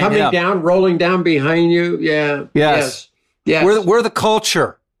that one behind coming him. down, rolling down behind you. Yeah. Yes. We're the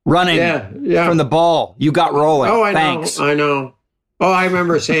culture running from the ball. You got rolling. Oh, I Thanks. know. I know. Oh, I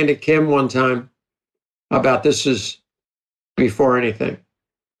remember saying to Kim one time about this is before anything,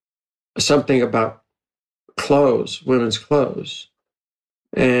 something about clothes, women's clothes.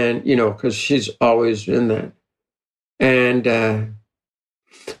 And, because she's always in that. And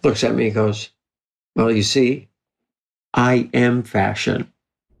looks at me and goes, "Well, you see, I am fashion."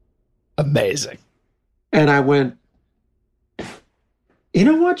 Amazing. And I went, "You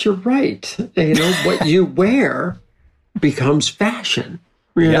know what? You're right. What you wear becomes fashion."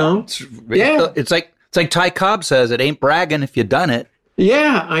 It's like Ty Cobb says, "It ain't bragging if you done it."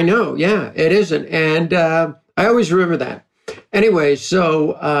 Yeah, I know. Yeah, it isn't. And I always remember that. Anyway,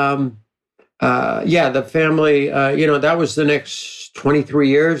 so the family, that was the next 23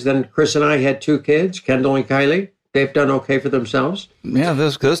 years. Then Chris and I had 2 kids, Kendall and Kylie. They've done okay for themselves. Yeah,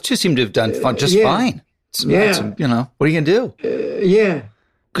 those two seem to have done just fine. What are you going to do?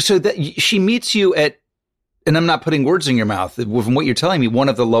 So that she meets you at, and I'm not putting words in your mouth, from what you're telling me, one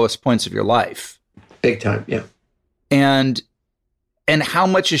of the lowest points of your life. Big time, yeah. And how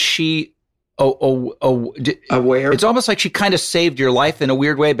much is she aware? It's almost like she kind of saved your life in a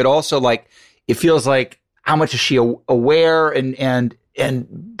weird way, but also like it feels like how much is she aware and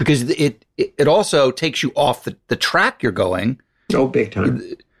because it also takes you off the track you're going. Oh, big time.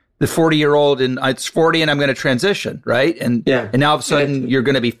 The 40-year-old and it's 40 and I'm going to transition, right? And now all of a sudden you're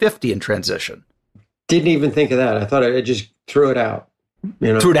going to be 50 and transition. Didn't even think of that. I thought I just threw it out.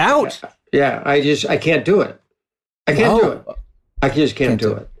 Threw it out? Yeah, I can't do it. I can't do it. I just can't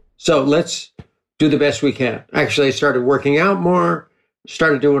do it. So let's do the best we can. Actually, I started working out more,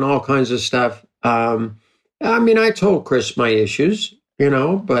 started doing all kinds of stuff. I told Chris my issues,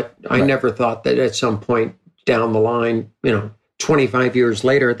 but I never thought that at some point down the line, 25 years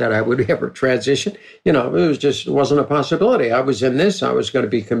later that I would ever transition. It wasn't a possibility. I was in this. I was going to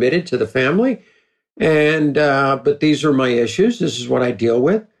be committed to the family. And, but these are my issues. This is what I deal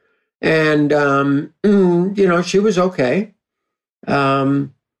with. And, she was okay.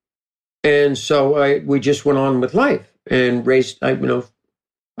 And so we just went on with life and raised,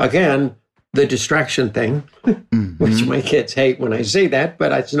 again, the distraction thing, which my kids hate when I say that,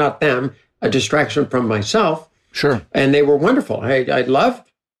 but it's not them, a distraction from myself. Sure. And they were wonderful. I loved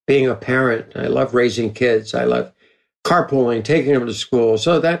being a parent. I love raising kids. I love carpooling, taking them to school.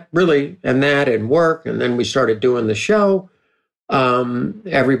 So that really, and work. And then we started doing the show.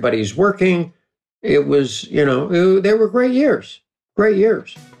 Everybody's working. It was, they were great years. Great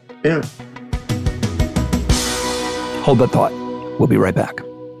years. Yeah. Hold that thought. We'll be right back.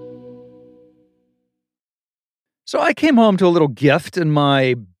 So I came home to a little gift in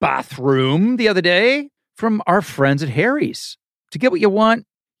my bathroom the other day from our friends at Harry's. To get what you want,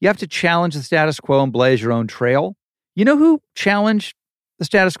 you have to challenge the status quo and blaze your own trail. You know who challenged the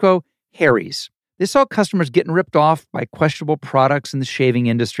status quo? Harry's. They saw customers getting ripped off by questionable products in the shaving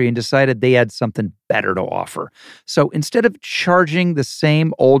industry and decided they had something better to offer. So instead of charging the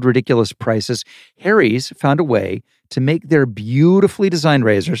same old ridiculous prices, Harry's found a way to make their beautifully designed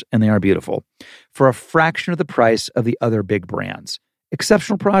razors, and they are beautiful, for a fraction of the price of the other big brands.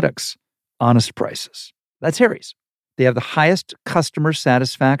 Exceptional products, honest prices. That's Harry's. They have the highest customer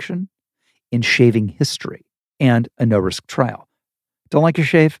satisfaction in shaving history and a no-risk trial. Don't like your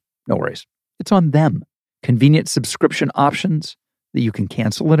shave? No worries. It's on them. Convenient subscription options that you can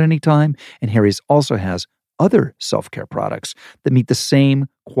cancel at any time. And Harry's also has other self-care products that meet the same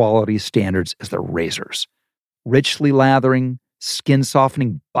quality standards as their razors. Richly lathering,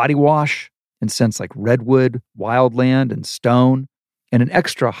 skin-softening body wash in scents like redwood, wildland, and stone, and an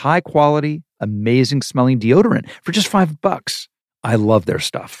extra high-quality, amazing smelling deodorant for just $5. I love their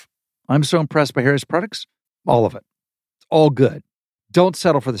stuff. I'm so impressed by Harry's products. All of it. It's all good. Don't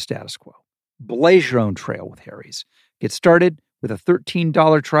settle for the status quo. Blaze your own trail with Harry's. Get started with a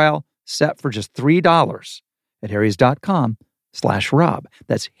 $13 trial set for just $3 at harrys.com/Rob.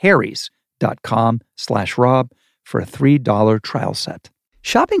 That's harrys.com/Rob for a $3 trial set.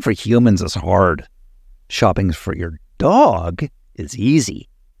 Shopping for humans is hard. Shopping for your dog is easy.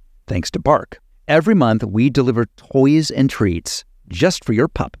 Thanks to Bark. Every month, we deliver toys and treats just for your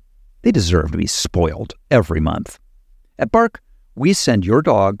pup. They deserve to be spoiled every month. At Bark, we send your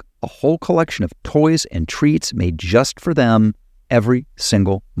dog a whole collection of toys and treats made just for them every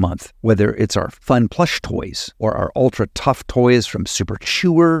single month. Whether it's our fun plush toys or our ultra tough toys from Super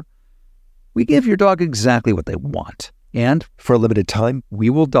Chewer, we give your dog exactly what they want. And for a limited time, we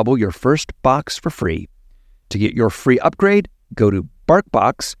will double your first box for free. To get your free upgrade, go to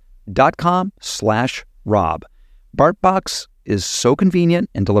barkbox.com/Rob. BarkBox is so convenient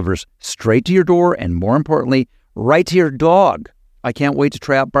and delivers straight to your door and, more importantly, right to your dog. I can't wait to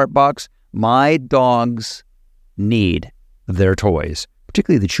try out BarkBox. My dogs need their toys,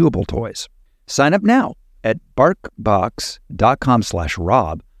 particularly the chewable toys. Sign up now at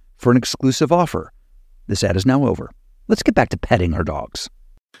barkbox.com/Rob for an exclusive offer. This ad is now over. Let's get back to petting our dogs.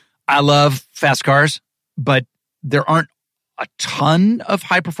 I love fast cars, but there aren't a ton of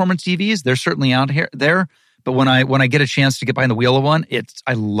high-performance EVs. They're certainly out there. But when I get a chance to get behind the wheel of one,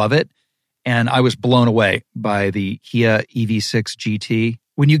 I love it. And I was blown away by the Kia EV6 GT.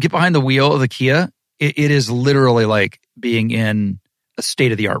 When you get behind the wheel of the Kia, it is literally like being in a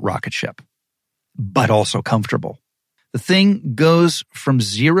state-of-the-art rocket ship, but also comfortable. The thing goes from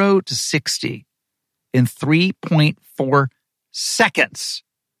 0 to 60 in 3.4 seconds.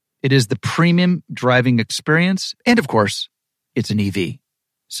 It is the premium driving experience. And of course, it's an EV.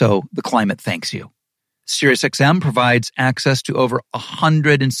 So the climate thanks you. SiriusXM provides access to over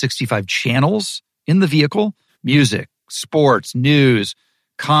 165 channels in the vehicle: music, sports, news,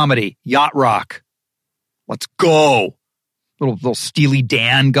 comedy, yacht rock. Let's go. Little Steely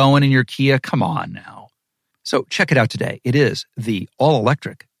Dan going in your Kia. Come on now. So check it out today. It is the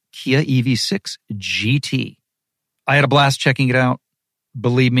all-electric Kia EV6 GT. I had a blast checking it out.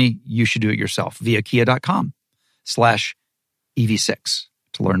 Believe me, you should do it yourself via kia.com/EV6.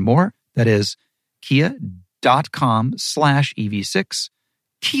 To learn more, that is kia.com/EV6.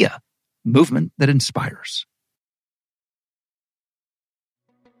 Kia, movement that inspires.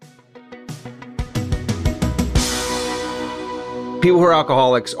 People who are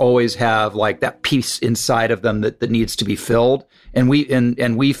alcoholics always have like that piece inside of them that needs to be filled. And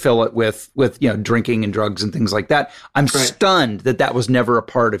we fill it with drinking and drugs and things like that. I'm stunned that was never a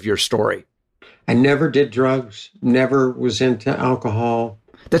part of your story. I never did drugs, never was into alcohol.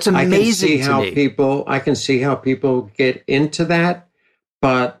 That's amazing I can see how people get into that,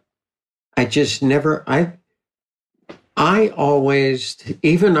 but I just never, I always,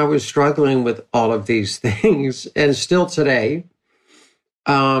 even I was struggling with all of these things, and still today,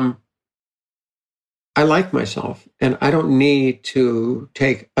 I like myself, and I don't need to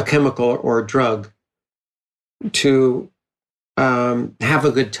take a chemical or a drug to have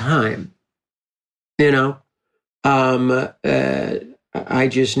a good time. I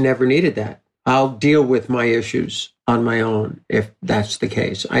just never needed that. I'll deal with my issues on my own if that's the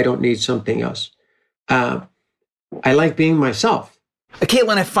case. I don't need something else. I like being myself.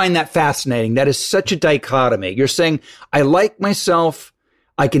 Caitlyn, I find that fascinating. That is such a dichotomy. You're saying, I like myself,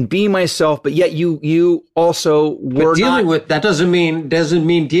 I can be myself, but yet you also were dealing with that doesn't mean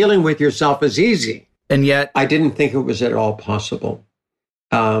dealing with yourself is easy. And yet I didn't think it was at all possible.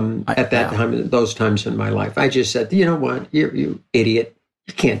 At that time, those times in my life, I just said, you know what, you idiot,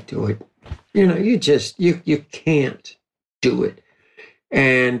 you can't do it. You can't do it.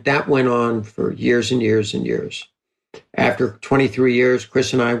 And that went on for years and years and years. After 23 years,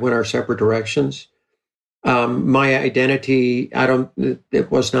 Chris and I went our separate directions. My identity,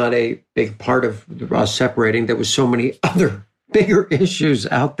 it was not a big part of us separating. There was so many other bigger issues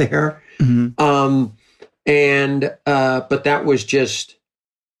out there. Mm-hmm. But that was just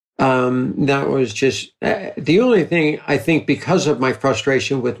the only thing. I think because of my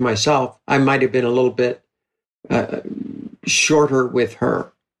frustration with myself, I might have been a little bit shorter with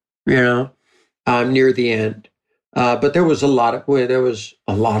her, near the end. But there was a lot of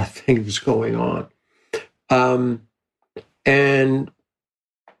things going on. And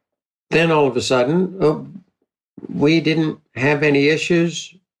then all of a sudden, we didn't have any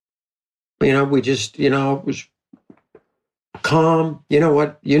issues. We just, it was calm. You know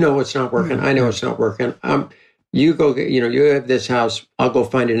what? It's not working. I know it's not working. You go, you have this house. I'll go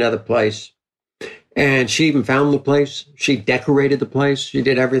find another place. And she even found the place. She decorated the place. She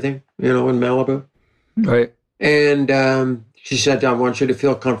did everything, in Malibu. Right. And she said, I want you to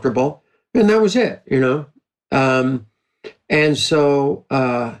feel comfortable. And that was it, And so,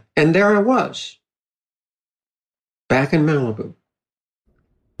 and there I was, back in Malibu.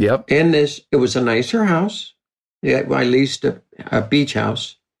 Yep. It was a nicer house. Yeah, I leased a beach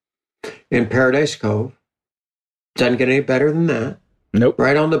house in Paradise Cove. Doesn't get any better than that. Nope.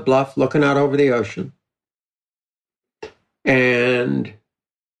 Right on the bluff, looking out over the ocean. And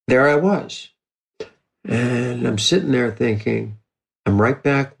there I was. And I'm sitting there thinking, I'm right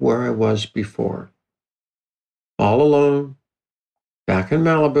back where I was before. All alone, back in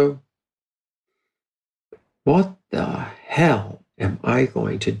Malibu. What the hell am I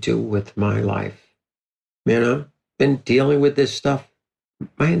going to do with my life? Been dealing with this stuff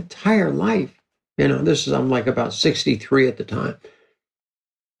my entire life. I'm like about 63 at the time.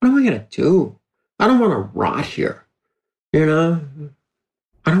 What am I going to do? I don't want to rot here. I don't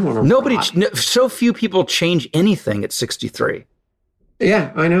want to rot. So few people change anything at 63.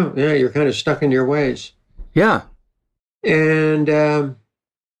 Yeah, I know. Yeah, you're kind of stuck in your ways. Yeah. And,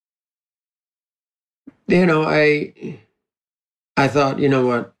 I thought,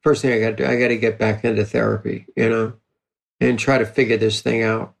 what? First thing I got to do, I got to get back into therapy, and try to figure this thing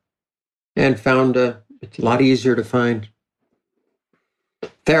out. And found it's a lot easier to find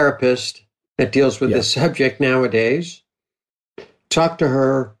therapist that deals with this subject nowadays. Talk to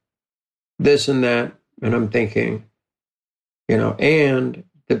her, this and that. And I'm thinking, and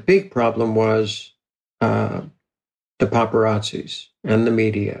the big problem was the paparazzis and the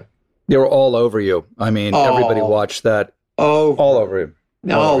media. They were all over you. I mean, everybody watched that. All over you.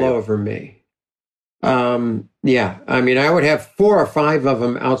 All over me. Yeah. I mean, I would have 4 or 5 of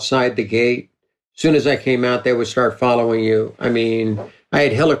them outside the gate. As soon as I came out, they would start following you. I mean, I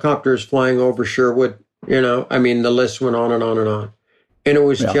had helicopters flying over Sherwood, I mean, the list went on and on and on. And it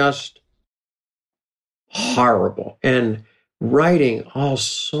was just horrible. And writing all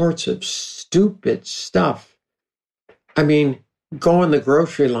sorts of stupid stuff. I mean, go in the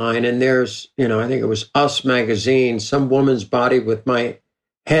grocery line and there's, I think it was Us magazine, some woman's body with my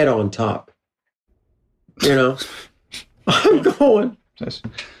head on top. I'm going,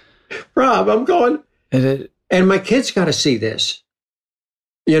 Rob, I'm going, and my kids got to see this,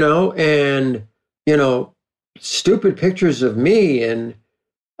 and, stupid pictures of me. And,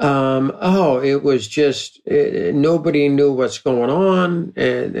 it was just, nobody knew what's going on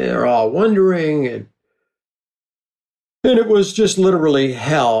and they're all wondering. And it was just literally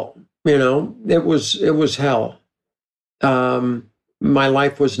hell, it was hell. My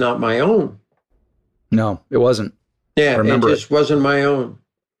life was not my own. No, it wasn't. Yeah, it just wasn't my own.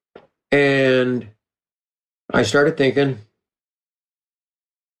 And I started thinking,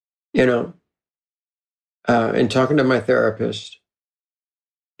 and talking to my therapist.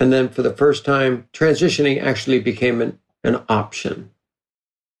 And then for the first time, transitioning actually became an option.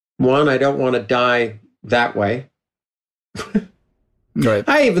 One, I don't want to die that way. Right.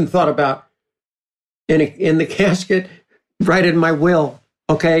 I even thought about in the casket, right in my will,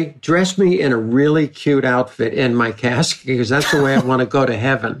 okay, dress me in a really cute outfit in my casket because that's the way I want to go to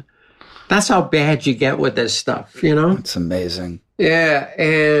heaven. That's how bad you get with this stuff, It's amazing. Yeah,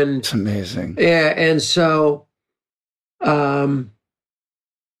 and it's amazing. Yeah, and so, talking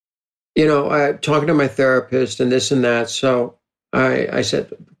to my therapist and this and that. So I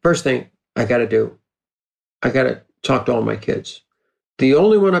said, first thing I got to do, I got to talk to all my kids. The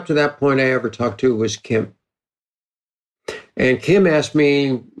only one up to that point I ever talked to was Kim. And Kim asked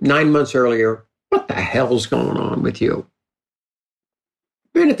me 9 months earlier, what the hell's going on with you?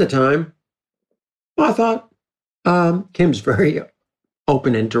 And at the time, I thought, Kim's very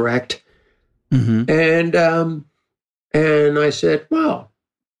open and direct. Mm-hmm. And I said, well,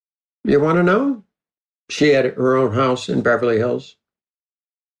 you want to know? She had her own house in Beverly Hills.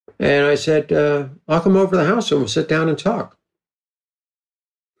 And I said, I'll come over to the house and we'll sit down and talk.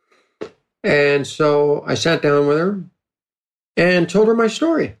 And so I sat down with her and told her my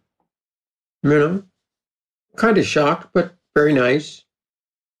story. Kind of shocked, but very nice.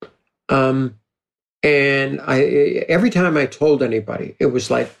 And every time I told anybody, it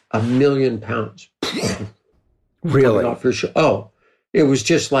was like £1 million. Really? Off your it was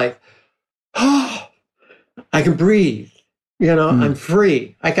just like, I can breathe. I'm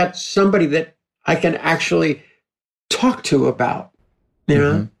free. I got somebody that I can actually talk to about,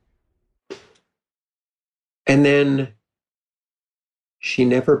 Mm-hmm. And then she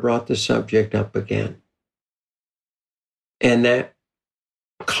never brought the subject up again. And that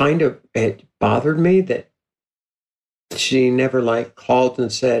kind of, it bothered me that she never like called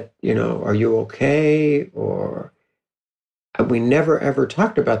and said, are you okay? Or we never ever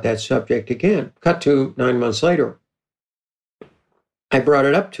talked about that subject again. Cut to 9 months later. I brought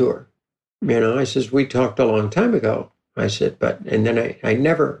it up to her. I says, we talked a long time ago. I said, and then I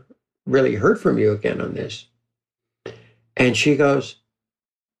never really heard from you again on this. And she goes,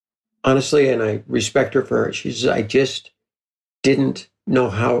 honestly, and I respect her for it, she says, I just didn't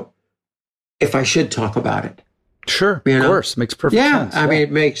know if I should talk about it. Sure, of course. Makes perfect sense. I mean,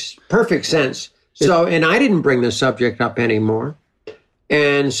 it makes perfect sense. So, and I didn't bring the subject up anymore.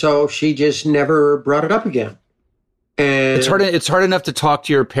 And so she just never brought it up again. And it's hard enough to talk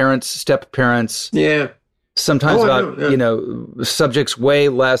to your parents, step-parents. Yeah. Sometimes about, subjects way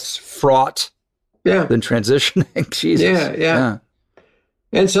less fraught than transitioning. Jesus. Yeah.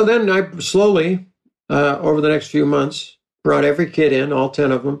 And so then I slowly, over the next few months, brought every kid in, all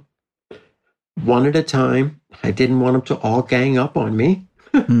 10 of them, one at a time. I didn't want them to all gang up on me.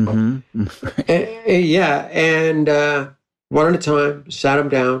 Mm-hmm. And one at a time, sat them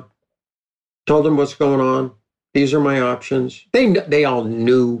down, told them what's going on. These are my options. They all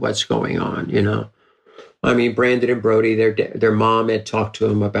knew what's going on, I mean, Brandon and Brody, their mom had talked to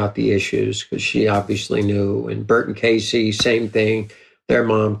them about the issues because she obviously knew. And Bert and Casey, same thing. Their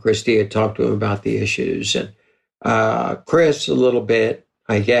mom, Christy, had talked to them about the issues. And Chris, a little bit,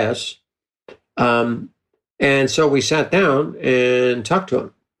 I guess. And so we sat down and talked to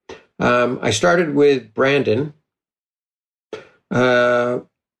him. I started with Brandon,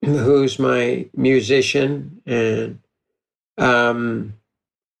 who's my musician and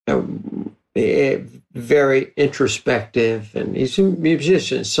very introspective. And he's a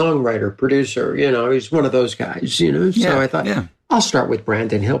musician, songwriter, producer. He's one of those guys, So I thought, I'll start with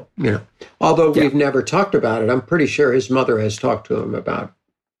Brandon. He'll, although we've never talked about it, I'm pretty sure his mother has talked to him about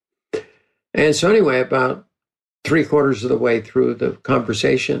it. And so anyway, about 3/4 of the way through the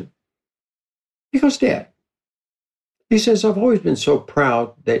conversation, he goes, Dad, he says, I've always been so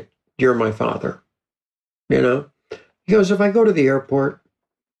proud that you're my father. He goes, if I go to the airport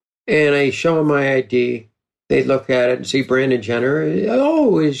and I show him my ID, they look at it and see Brandon Jenner.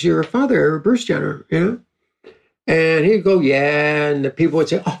 Oh, is your father Bruce Jenner? And he'd go, yeah. And the people would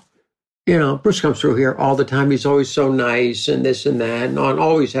say, oh, Bruce comes through here all the time. He's always so nice and this and that, and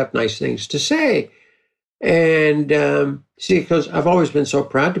always have nice things to say. And because I've always been so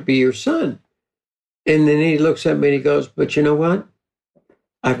proud to be your son. And then he looks at me and he goes, but you know what?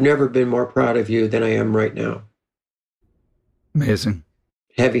 I've never been more proud of you than I am right now. Amazing.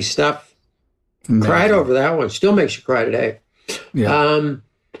 Heavy stuff. Amazing. Cried over that one. Still makes you cry today. Yeah.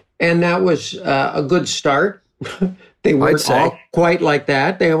 And that was a good start. They weren't all quite like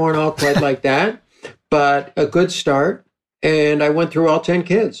that. But a good start. And I went through all 10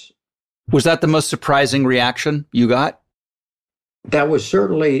 kids. Was that the most surprising reaction you got? That was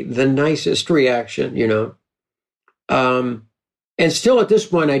certainly the nicest reaction, And still at this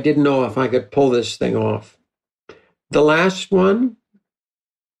point, I didn't know if I could pull this thing off. The last one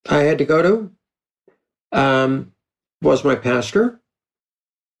I had to go to was my pastor.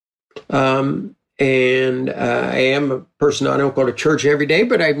 And I am a person, I don't go to church every day,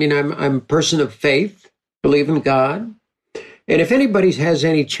 but I mean, I'm a person of faith, believe in God. And if anybody has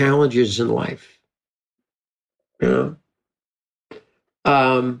any challenges in life, and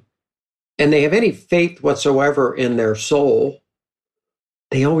they have any faith whatsoever in their soul,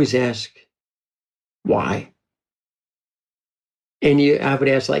 they always ask, why? And I would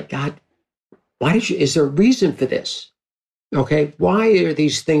ask, like, God, is there a reason for this? Okay, why are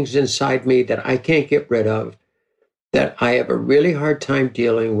these things inside me that I can't get rid of, that I have a really hard time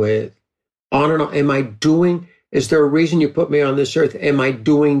dealing with? On and on. Is there a reason you put me on this earth? Am I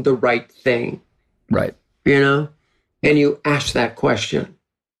doing the right thing? Right. And you ask that question.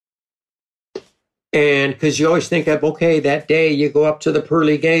 And because you always think of, okay, that day you go up to the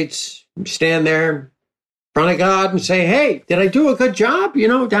pearly gates, stand there in front of God and say, hey, did I do a good job?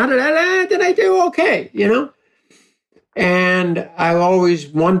 Did I do okay? And I always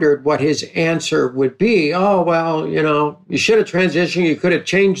wondered what his answer would be. Oh, well, you should have transitioned. You could have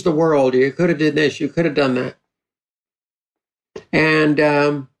changed the world. You could have did this. You could have done that. And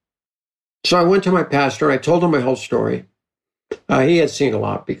so I went to my pastor and I told him my whole story. He had seen a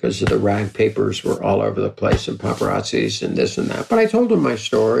lot because of the rag papers were all over the place and paparazzis and this and that. But I told him my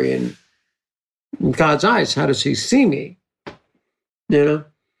story, and in God's eyes, how does he see me?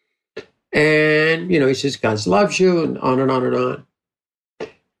 And, he says, God loves you, and on and on and on.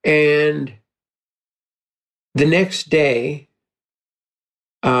 And the next day,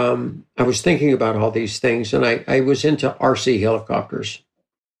 I was thinking about all these things, and I was into RC helicopters,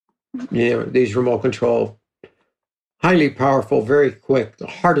 these remote control highly powerful, very quick, the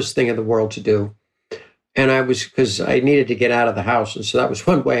hardest thing in the world to do. And because I needed to get out of the house. And so that was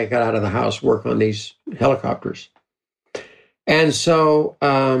one way I got out of the house, work on these helicopters. And so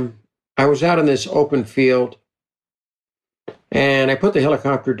I was out in this open field, and I put the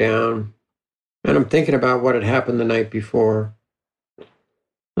helicopter down, and I'm thinking about what had happened the night before.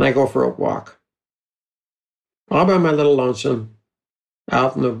 And I go for a walk, all by my little lonesome,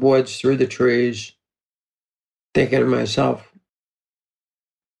 out in the woods, through the trees, thinking to myself,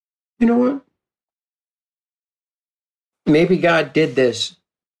 you know what? Maybe God did this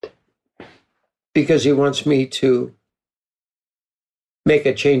because he wants me to make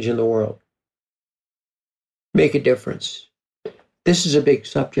a change in the world, make a difference. This is a big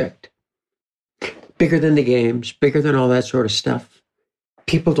subject, bigger than the games, bigger than all that sort of stuff.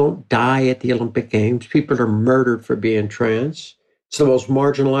 People don't die at the Olympic Games. People are murdered for being trans. It's the most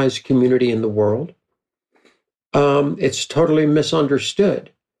marginalized community in the world. It's totally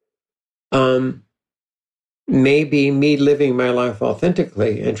misunderstood. Maybe me living my life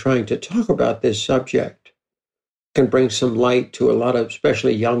authentically and trying to talk about this subject can bring some light to a lot of,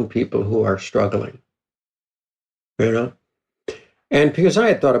 especially young people who are struggling, you know? And because I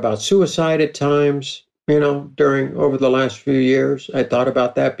had thought about suicide at times, you know, over the last few years, I thought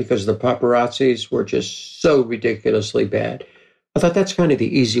about that because the paparazzis were just so ridiculously bad. I thought that's kind of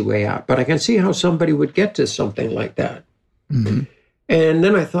the easy way out, but I can see how somebody would get to something like that. Mm-hmm. And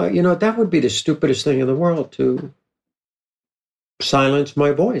then I thought, you know, that would be the stupidest thing in the world, to silence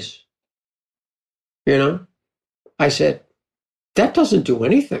my voice. You know, I said, that doesn't do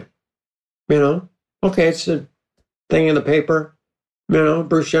anything. You know, okay, it's a thing in the paper. You know,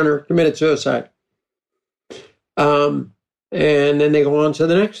 Bruce Jenner committed suicide. And then they go on to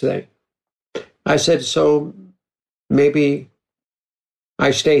the next thing. I said, so maybe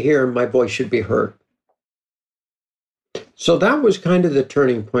I stay here and my voice should be heard. So that was kind of the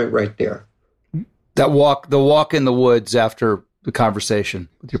turning point right there. The walk in the woods after the conversation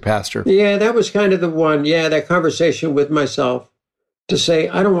with your pastor. Yeah, that was kind of the one. Yeah, that conversation with myself to say,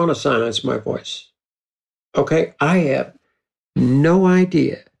 I don't want to silence my voice. Okay, I have no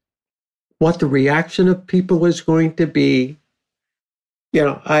idea what the reaction of people is going to be. You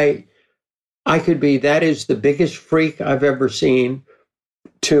know, I could be, that is the biggest freak I've ever seen,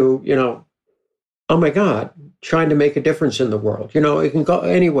 to, you know, oh my God, trying to make a difference in the world. You know, it can go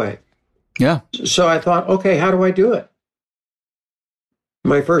anyway. Yeah. So I thought, okay, how do I do it?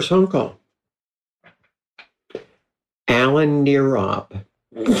 My first phone call. Alan Neerob.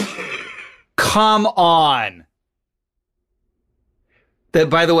 Come on.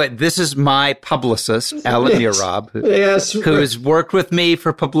 By the way, this is my publicist, Alan Neerob, who has worked with me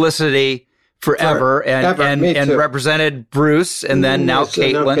for publicity forever and represented Bruce and then now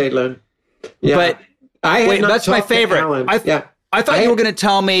Caitlyn. Yeah. But that's my favorite. I thought you were going to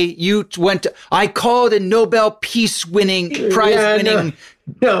tell me you I called a Nobel Peace-winning, prize-winning.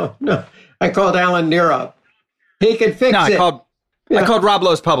 No. I called Alan Neerob. He could fix it. I called Rob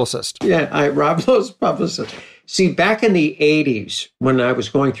Lowe's publicist. Yeah, Rob Lowe's publicist. See, back in the 80s, when I was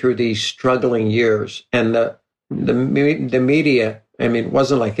going through these struggling years, and the media, I mean, it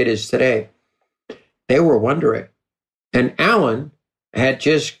wasn't like it is today, they were wondering. And Alan had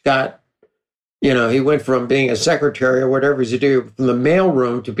just got, you know, he went from being a secretary or whatever he's do, from the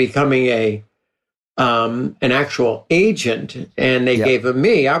mailroom to becoming an actual agent. And they gave him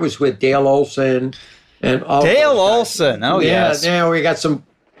me. I was with Dale Olson and all. Dale Olson. Oh, yes. Yeah, we got some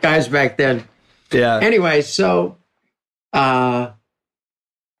guys back then. Yeah. Anyway, so, and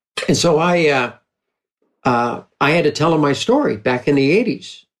so I had to tell him my story back in the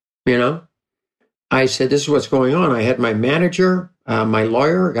 80s, you know. I said, this is what's going on. I had my manager, my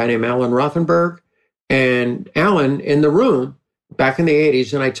lawyer, a guy named Alan Rothenberg, and Alan in the room back in the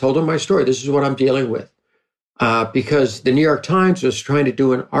 80s, and I told him my story. This is what I'm dealing with. Because the New York Times was trying to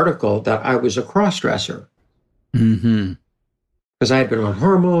do an article that I was a cross-dresser. Mm-hmm. Because I had been on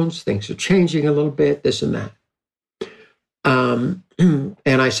hormones, things are changing a little bit, this and that. And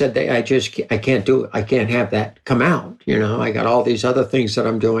I said, I can't do it. I can't have that come out. You know, I got all these other things that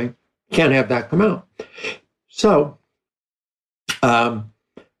I'm doing. Can't have that come out. So Alan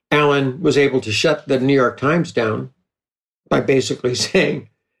was able to shut the New York Times down by basically saying,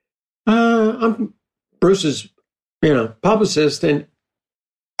 I'm Bruce's, you know, publicist. And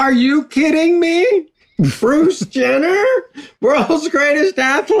are you kidding me? Bruce Jenner, world's greatest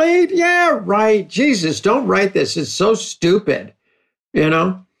athlete? Yeah, right. Jesus, don't write this. It's so stupid, you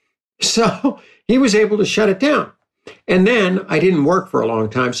know? So he was able to shut it down. And then I didn't work for a long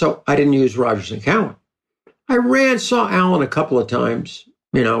time, so I didn't use Rogers & Cowan. I saw Alan a couple of times,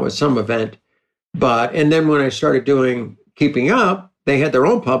 you know, at some event. And then when I started doing Keeping Up, they had their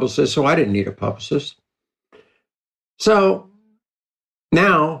own publicist, so I didn't need a publicist. So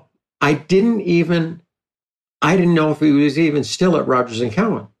now I didn't know if he was even still at Rogers and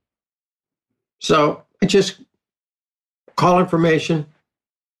Cowan. So I just call information,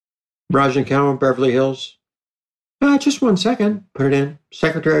 Rogers and Cowan, Beverly Hills. Just 1 second, put it in.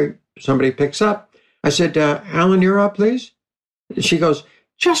 Secretary, somebody picks up. I said, Alan, you're up, please. She goes,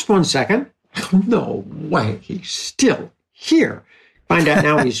 just 1 second. No way, he's still here. Find out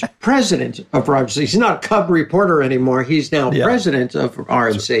now he's president of Rogers. He's not a Cub reporter anymore. He's now president of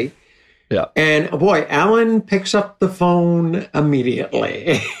RNC. Yeah. And boy, Alan picks up the phone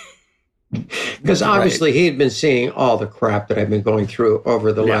immediately. Because obviously he had been seeing all the crap that I've been going through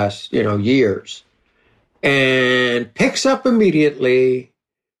over the last, years. And picks up immediately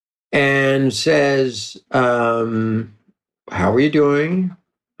and says, how are you doing?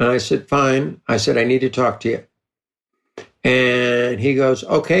 And I said, fine. I said, I need to talk to you. And he goes,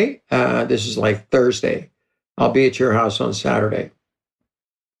 okay, this is like Thursday. I'll be at your house on Saturday.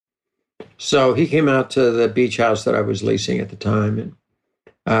 So he came out to the beach house that I was leasing at the time,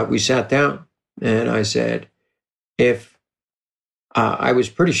 and we sat down. And I said, if I was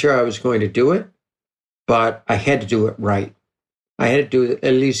pretty sure I was going to do it, but I had to do it right. I had to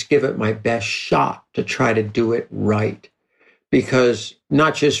at least give it my best shot to try to do it right. Because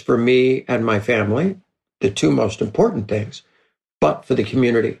not just for me and my family, the two most important things, but for the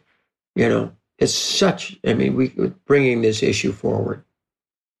we're bringing this issue forward.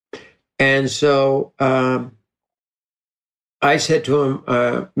 And so I said to him,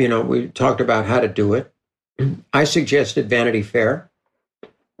 we talked about how to do it. I suggested Vanity Fair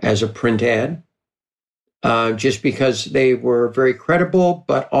as a print ad, just because they were very credible,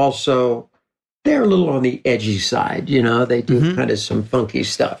 but also they're a little on the edgy side. They do kind of some funky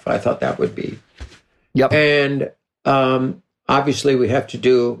stuff. I thought that would be. Yep. And obviously we have to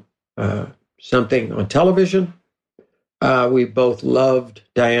do something on television. We both loved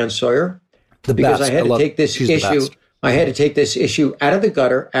Diane Sawyer because I had to take this issue. I had to take this issue out of the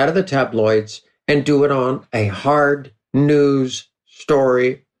gutter, out of the tabloids, and do it on a hard news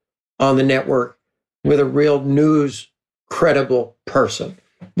story on the network with a real news credible person.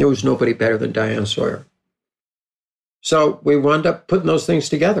 There was nobody better than Diane Sawyer. So we wound up putting those things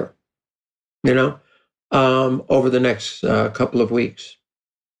together, over the next couple of weeks.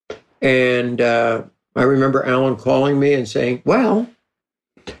 And I remember Alan calling me and saying, well,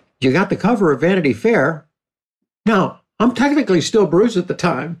 you got the cover of Vanity Fair. Now, I'm technically still Bruce at the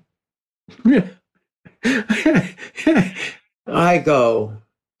time. I go,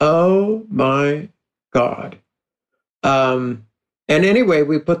 oh my God. And anyway,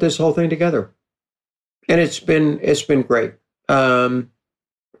 we put this whole thing together. And it's been great. Is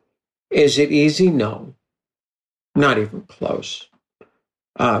it easy? No. Not even close.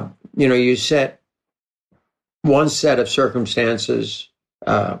 You set one set of circumstances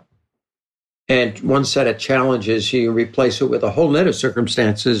and one set of challenges, you replace it with a whole net of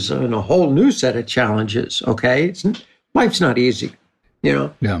circumstances and a whole new set of challenges, okay? Life's not easy,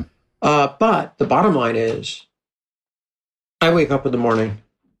 Yeah. But the bottom line is, I wake up in the morning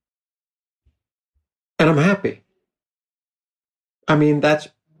and I'm happy. I mean, that's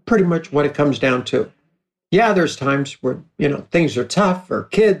pretty much what it comes down to. Yeah, there's times where, things are tough, or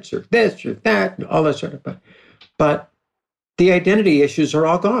kids, or this, or that, and all that sort of stuff. But the identity issues are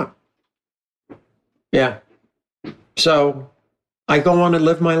all gone. Yeah. So I go on and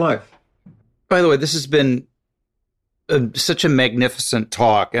live my life. By the way, this has been such a magnificent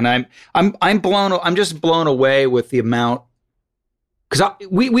talk, and I'm just blown away with the amount, because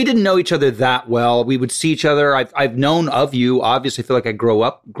we didn't know each other that well. We would see each other. I've known of you. Obviously, I feel like I grew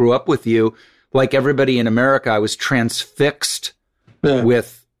up with you. Like everybody in America, I was transfixed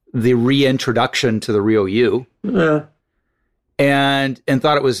with the reintroduction to the real you. Yeah. And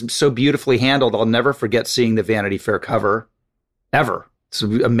thought it was so beautifully handled. I'll never forget seeing the Vanity Fair cover, ever. It's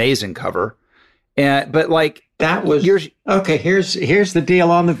an amazing cover. But like that was okay. Here's the deal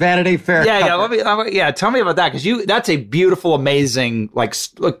on the Vanity Fair. Yeah, cover. Tell me about that, because that's a beautiful, amazing, like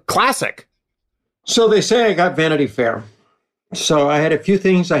classic. So they say I got Vanity Fair. So I had a few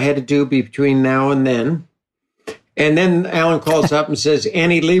things I had to do between now and then. And then Alan calls up and says,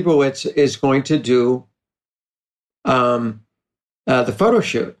 Annie Leibovitz is going to do the photo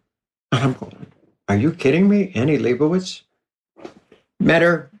shoot. And I'm going, are you kidding me? Annie Leibovitz? Met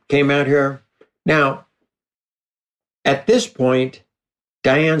her, came out here. Now, at this point,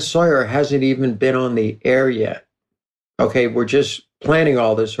 Diane Sawyer hasn't even been on the air yet. Okay, we're just planning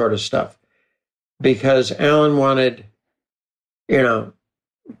all this sort of stuff. Because Alan wanted,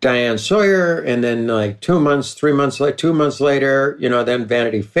 Diane Sawyer, and then like 2 months, 2 months later, then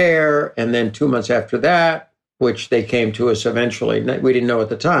Vanity Fair, and then 2 months after that, which they came to us eventually. We didn't know at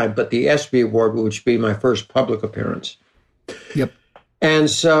the time, but the ESPY Award, which would be my first public appearance. Yep. And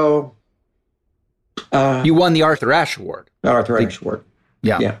so... you won the Arthur Ashe Award. The Arthur Ashe Award.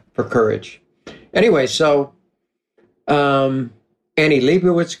 Yeah, for courage. Anyway, so Annie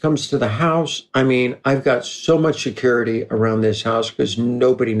Leibovitz comes to the house. I mean, I've got so much security around this house because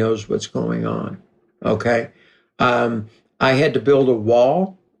nobody knows what's going on. Okay. I had to build a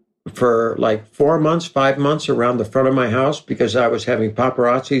wall for like 4 months, 5 months around the front of my house because I was having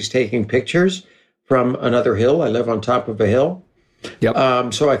paparazzis taking pictures from another hill. I live on top of a hill.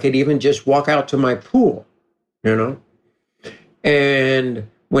 Yep. So I could even just walk out to my pool, And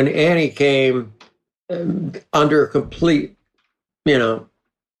when Annie came under complete,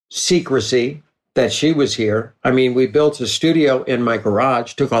 secrecy that she was here. I mean, we built a studio in my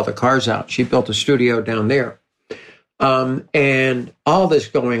garage, took all the cars out. She built a studio down there. And all this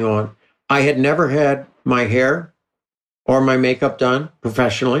going on. I had never had my hair or my makeup done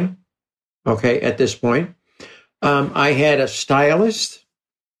professionally. Okay, at this point. I had a stylist.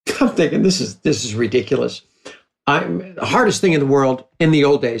 I'm thinking this is ridiculous. The hardest thing in the world in the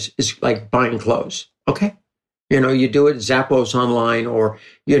old days is like buying clothes. Okay. You do it Zappos online or,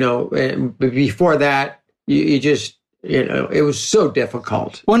 and before that, you just, it was so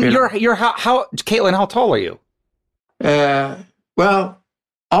difficult. When you're how Caitlyn, how tall are you? Well,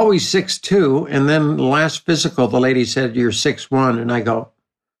 always 6'2". And then the last physical, the lady said, you're 6'1". And I go,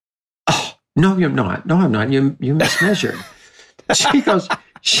 oh, no, you're not. No, I'm not. You mismeasured.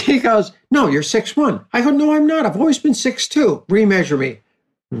 She goes, no, you're 6'1". I go, no, I'm not. I've always been 6'2". Remeasure me.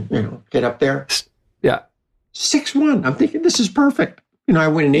 Get up there. Yeah. 6'1". I'm thinking this is perfect. I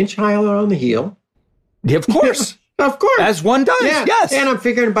went an inch higher on the heel. Yeah, of course. Of course. As one does, yeah. Yes. And I'm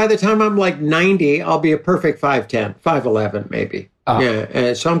figuring by the time I'm like 90, I'll be a perfect 5'10", 5'11", maybe. Yeah.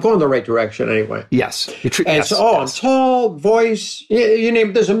 And so I'm going the right direction anyway. Yes. Yes. I'm tall, voice, you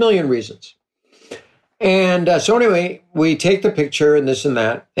name it. There's a million reasons. And so anyway, we take the picture and this and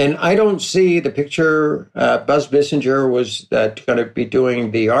that. And I don't see the picture. Buzz Bissinger was going to be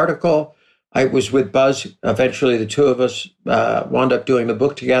doing the article. I was with Buzz. Eventually, the two of us wound up doing the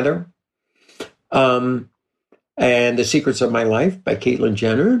book together. And The Secrets of My Life by Caitlyn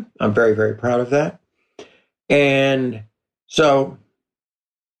Jenner. I'm very, very proud of that. And so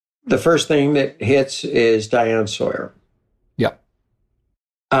the first thing that hits is Diane Sawyer. Yeah.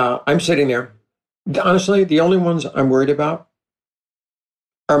 I'm sitting there. Honestly, the only ones I'm worried about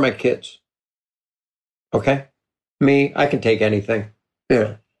are my kids. Okay? Me, I can take anything.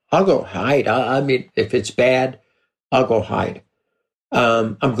 Yeah. I'll go hide. I mean, if it's bad, I'll go hide.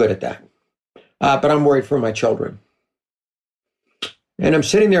 I'm good at that. But I'm worried for my children. And I'm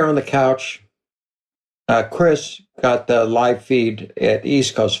sitting there on the couch. Chris got the live feed at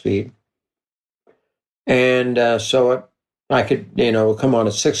East Coast feed. And so I could, come on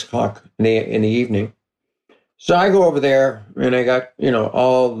at 6 o'clock in the evening. So I go over there and I got,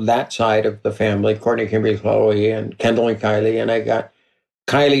 all that side of the family, Courtney, Kimberly, Chloe, and Kendall and Kylie. And I got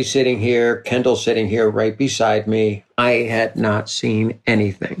Kylie sitting here, Kendall sitting here right beside me. I had not seen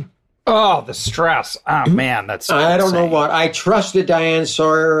anything. Oh, the stress. Oh, man, that's I don't know what. I trusted Diane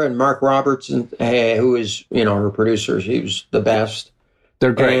Sawyer and Mark Robertson, who is, her producer. He was the best.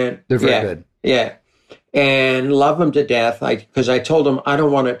 They're great. They're very good. Yeah. And love them to death. Because I told them, I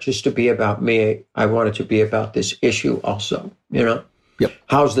don't want it just to be about me. I want it to be about this issue also, Yep.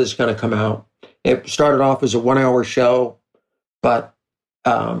 How's this going to come out? It started off as a 1-hour show, but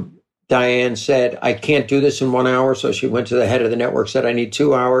Diane said, I can't do this in 1 hour. So she went to the head of the network, said, I need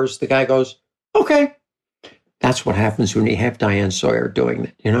 2 hours. The guy goes, okay. That's what happens when you have Diane Sawyer doing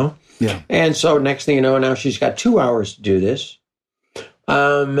it, Yeah. And so next thing you know, now she's got 2 hours to do this.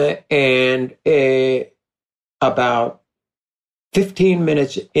 And about 15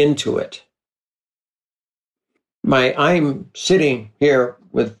 minutes into it, I'm sitting here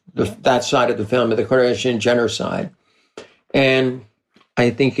with that side of the family, the Kardashian Jenner side. And I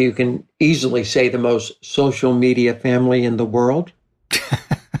think you can easily say the most social media family in the world.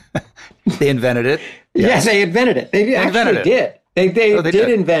 They invented it. Yes, they invented it. They actually did. They did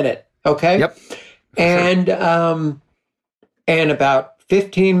invent it. Okay. Yep. And about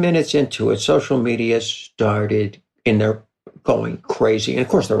 15 minutes into it, social media started and they're going crazy. And of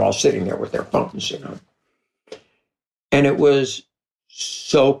course, they're all sitting there with their phones, And it was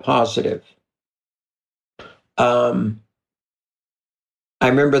so positive. I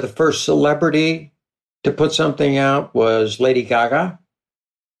remember the first celebrity to put something out was Lady Gaga.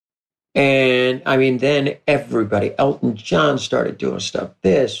 And I mean, then everybody, Elton John started doing stuff,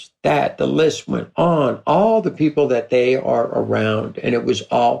 this, that, the list went on, all the people that they are around. And it was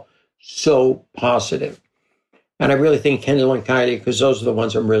all so positive. And I really think Kendall and Kylie, because those are the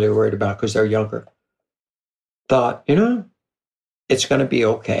ones I'm really worried about because they're younger, thought, it's going to be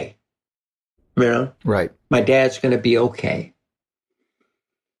okay. Right. My dad's going to be okay.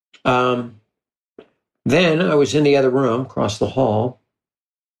 Then I was in the other room across the hall,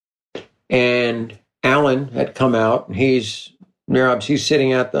 and Alan had come out, and he's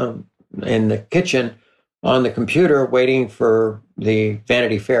sitting in the kitchen on the computer waiting for the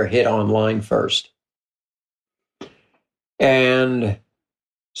Vanity Fair hit online first. And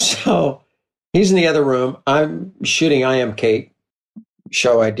so he's in the other room. I'm shooting I Am Kate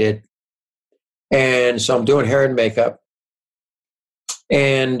show I did. And so I'm doing hair and makeup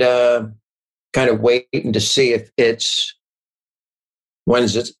and kind of waiting to see if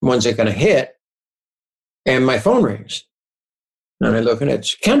when's it going to hit. And my phone rings. And I look, and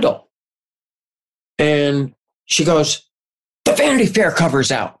it's Kendall. And she goes, "The Vanity Fair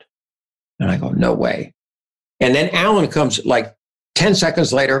cover's out." And I go, "No way." And then Alan comes like 10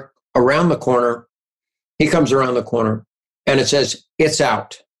 seconds later around the corner. He comes around the corner and it says, "It's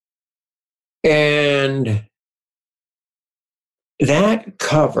out." And that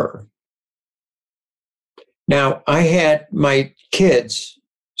cover. Now, I had my kids,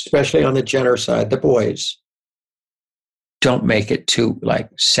 especially on the Jenner side, the boys, don't make it too like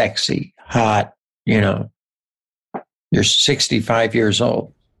sexy, hot, You're 65 years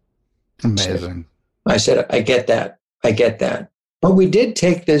old. Amazing. I said, I get that. But we did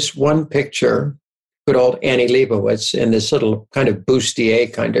take this one picture, good old Annie Leibovitz, in this little kind of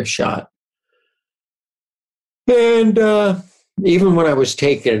bustier kind of shot. And even when I was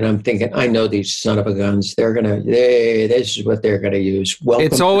taking it, I'm thinking, I know these son of a guns. This is what they're gonna use. Welcome.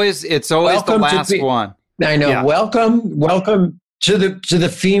 It's always the last one. I know. Yeah. Welcome to the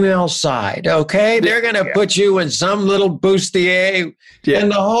female side. Okay, they're gonna put you in some little bustier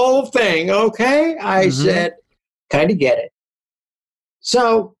and the whole thing. Okay, I said, kind of get it.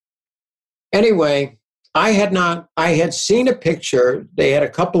 So anyway. I had seen a picture. They had a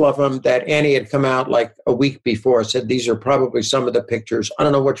couple of them that Annie had come out like a week before, said these are probably some of the pictures. I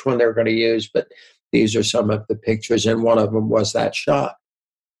don't know which one they're going to use, but these are some of the pictures. And one of them was that shot.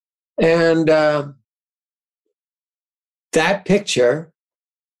 And that picture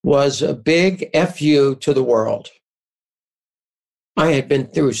was a big FU to the world. I had been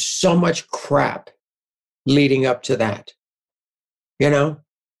through so much crap leading up to that,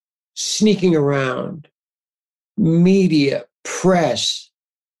 sneaking around. Media, press,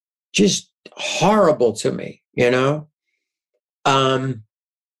 just horrible to me,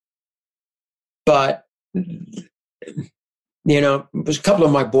 But it was a couple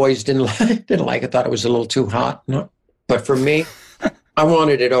of my boys didn't like it, thought it was a little too hot. No. But for me, I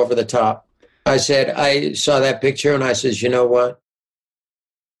wanted it over the top. I saw that picture and I says, you know what?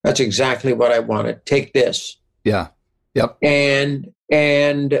 That's exactly what I wanted. Take this. Yeah. Yep. And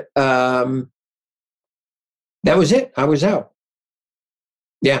that was it. I was out.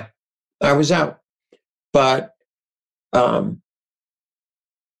 Yeah, I was out. But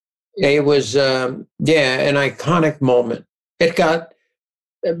it was, an iconic moment. It got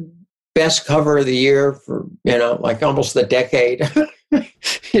best cover of the year for, like almost the decade.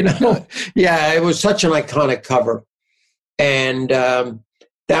 Yeah, it was such an iconic cover. And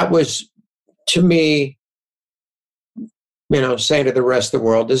that was, to me, saying to the rest of the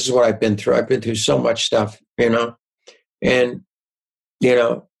world, this is what I've been through. I've been through so much stuff, and,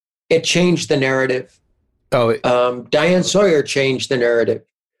 it changed the narrative. Diane Sawyer changed the narrative.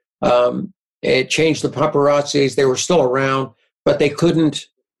 It changed the paparazzis. They were still around, but they couldn't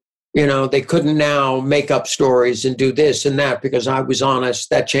now make up stories and do this and that because I was honest.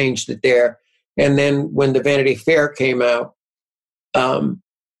 That changed it there. And then when the Vanity Fair came out,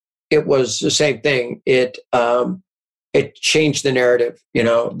 it was the same thing. It changed the narrative.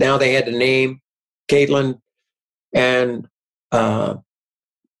 Now they had to name Caitlyn, and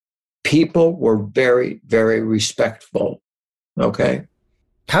people were very, very respectful. Okay.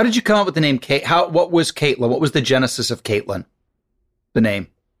 How did you come up with the name Kate? What was Caitlyn? What was the genesis of Caitlyn? The name.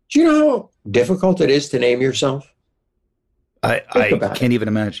 Do you know how difficult it is to name yourself? I can't even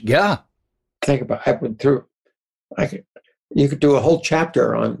imagine. Yeah. Think about it. I went through. You could do a whole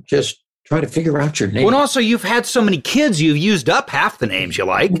chapter on just trying to figure out your name. Well, and also you've had so many kids, you've used up half the names you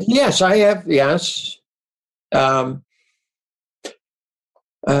like. Yes, I have. Yes. I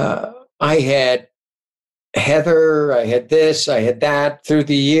had Heather, I had this, I had that through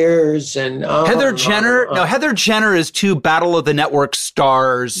the years, and Heather Jenner. No, Heather Jenner is 2 Battle of the Network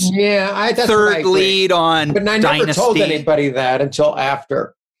stars. Yeah, that's third lead on but I Dynasty. never told anybody that until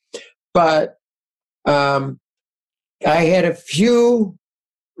after. But I had a few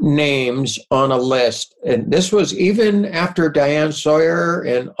names on a list, and this was even after Diane Sawyer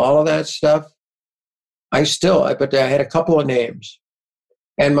and all of that stuff. But I had a couple of names,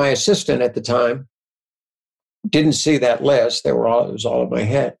 and my assistant at the time didn't see that list. It was all in my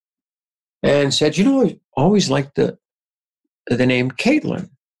head, and said, I always liked the name Caitlyn,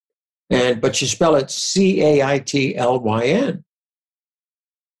 but you spell it Caitlyn,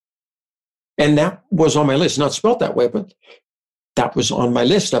 and that was on my list. Not spelled that way, but that was on my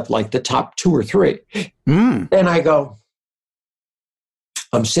list of like the top 2 or 3. And I go,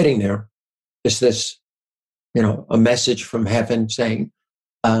 I'm sitting there. Is this, a message from heaven saying,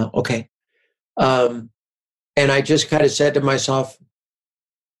 okay. And I just kind of said to myself,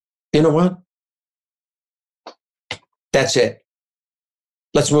 you know what? That's it.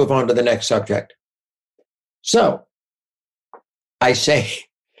 Let's move on to the next subject. So I'm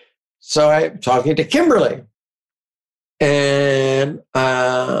talking to Kimberly and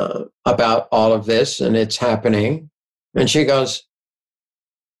about all of this, and it's happening. And she goes,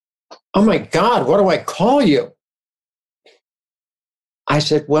 oh my God, what do I call you? I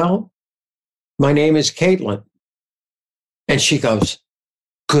said, well, my name is Caitlyn. And she goes,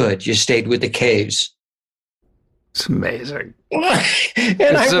 good, you stayed with the K's. It's amazing.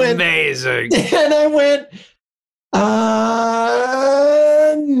 It's amazing. And I went,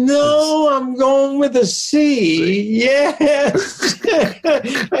 no, I'm going with a C. Yes.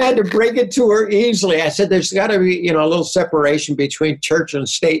 I had to break it to her easily. I said, there's got to be, a little separation between church and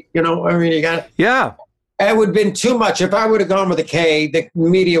state. You got. Yeah. It would have been too much. If I would have gone with a K, the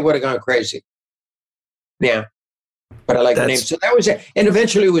media would have gone crazy. Yeah. But I like the name. So that was it. And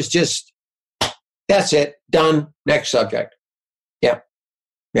eventually it was just, that's it. Done. Next subject. Yeah.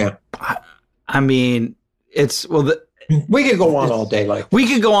 Yeah. I mean, we could go on all day. We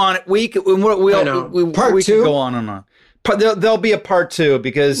could go on. We could go on and on. There'll be a part 2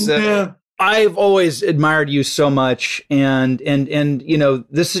 because I've always admired you so much, and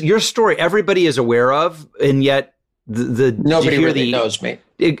this is your story. Everybody is aware of, and yet nobody really knows me.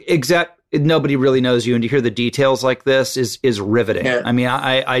 Nobody really knows you, and to hear the details like this is riveting. Yeah. I mean,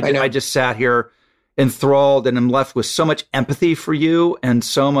 I just sat here enthralled, and I'm left with so much empathy for you, and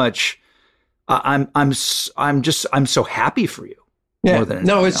so much. I'm so happy for you. Yeah. More than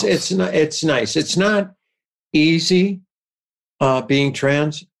anything else. It's nice. It's not easy being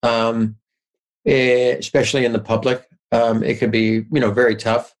trans, especially in the public. It can be very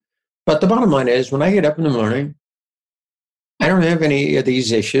tough. But the bottom line is, when I get up in the morning, I don't have any of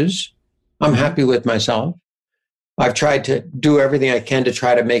these issues. I'm happy with myself. I've tried to do everything I can to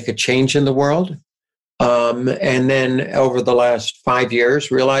try to make a change in the world. And then over the last 5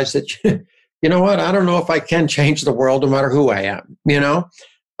 years, realized that, you know what? I don't know if I can change the world no matter who I am.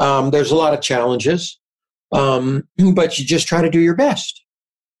 There's a lot of challenges, but you just try to do your best.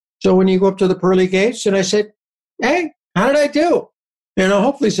 So when you go up to the pearly gates and I said, hey, how did I do?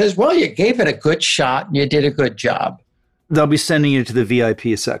 Hopefully says, well, you gave it a good shot and you did a good job. They'll be sending you to the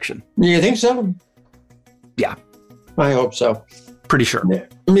VIP section. You think so? Yeah. I hope so. Pretty sure.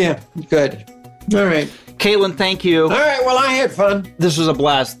 Yeah, good. All right. Caitlyn, thank you. All right, well, I had fun. This was a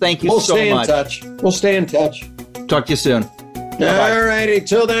blast. Thank you so much. We'll stay in touch. Talk to you soon. Bye-bye. All righty.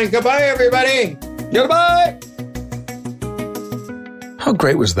 Till then, goodbye, everybody. Goodbye. How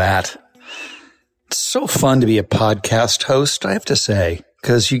great was that? It's so fun to be a podcast host, I have to say,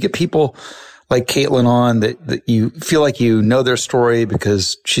 because you get people like Caitlyn on that you feel like you know their story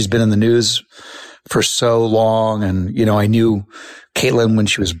because she's been in the news for so long. And, I knew Caitlyn when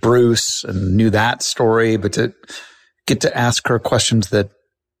she was Bruce and knew that story, but to get to ask her questions that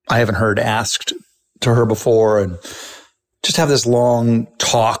I haven't heard asked to her before and just have this long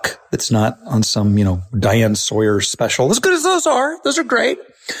talk that's not on some, Diane Sawyer special. As good as those are great.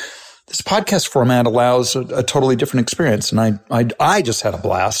 This podcast format allows a totally different experience. And I just had a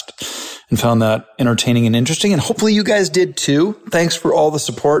blast and found that entertaining and interesting. And hopefully you guys did too. Thanks for all the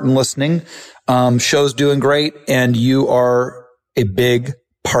support and listening. Show's doing great and you are a big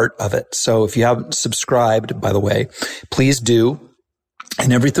part of it. So if you haven't subscribed, by the way, please do.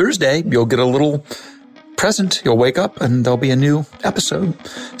 And every Thursday you'll get a little present. You'll wake up and there'll be a new episode.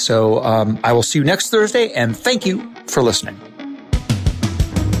 So, I will see you next Thursday and thank you for listening.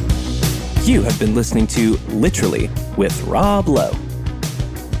 You have been listening to Literally with Rob Lowe.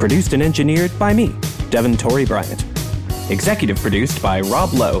 Produced and engineered by me, Devin Torrey Bryant. Executive produced by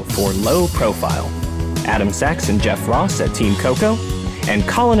Rob Lowe for Low Profile. Adam Sachs and Jeff Ross at Team Coco, and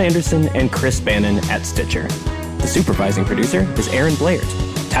Colin Anderson and Chris Bannon at Stitcher. The supervising producer is Aaron Blair.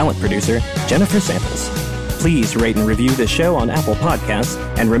 Talent producer, Jennifer Samples. Please rate and review the show on Apple Podcasts,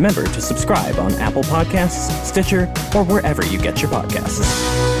 and remember to subscribe on Apple Podcasts, Stitcher, or wherever you get your podcasts.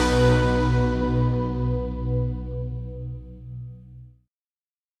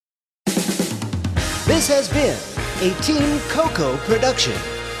 This has been a Team Coco production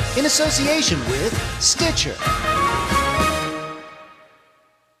in association with Stitcher.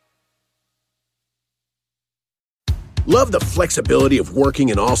 Love the flexibility of working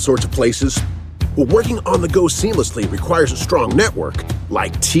in all sorts of places? Well, working on the go seamlessly requires a strong network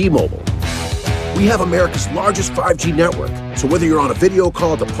like T-Mobile. We have America's largest 5G network, so whether you're on a video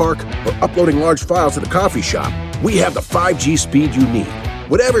call at the park or uploading large files at a coffee shop, we have the 5G speed you need.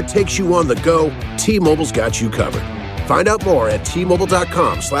 Whatever takes you on the go, T-Mobile's got you covered. Find out more at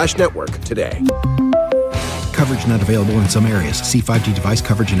T-Mobile.com/network today. Coverage not available in some areas. See 5G device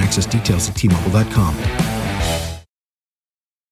coverage and access details at T-Mobile.com.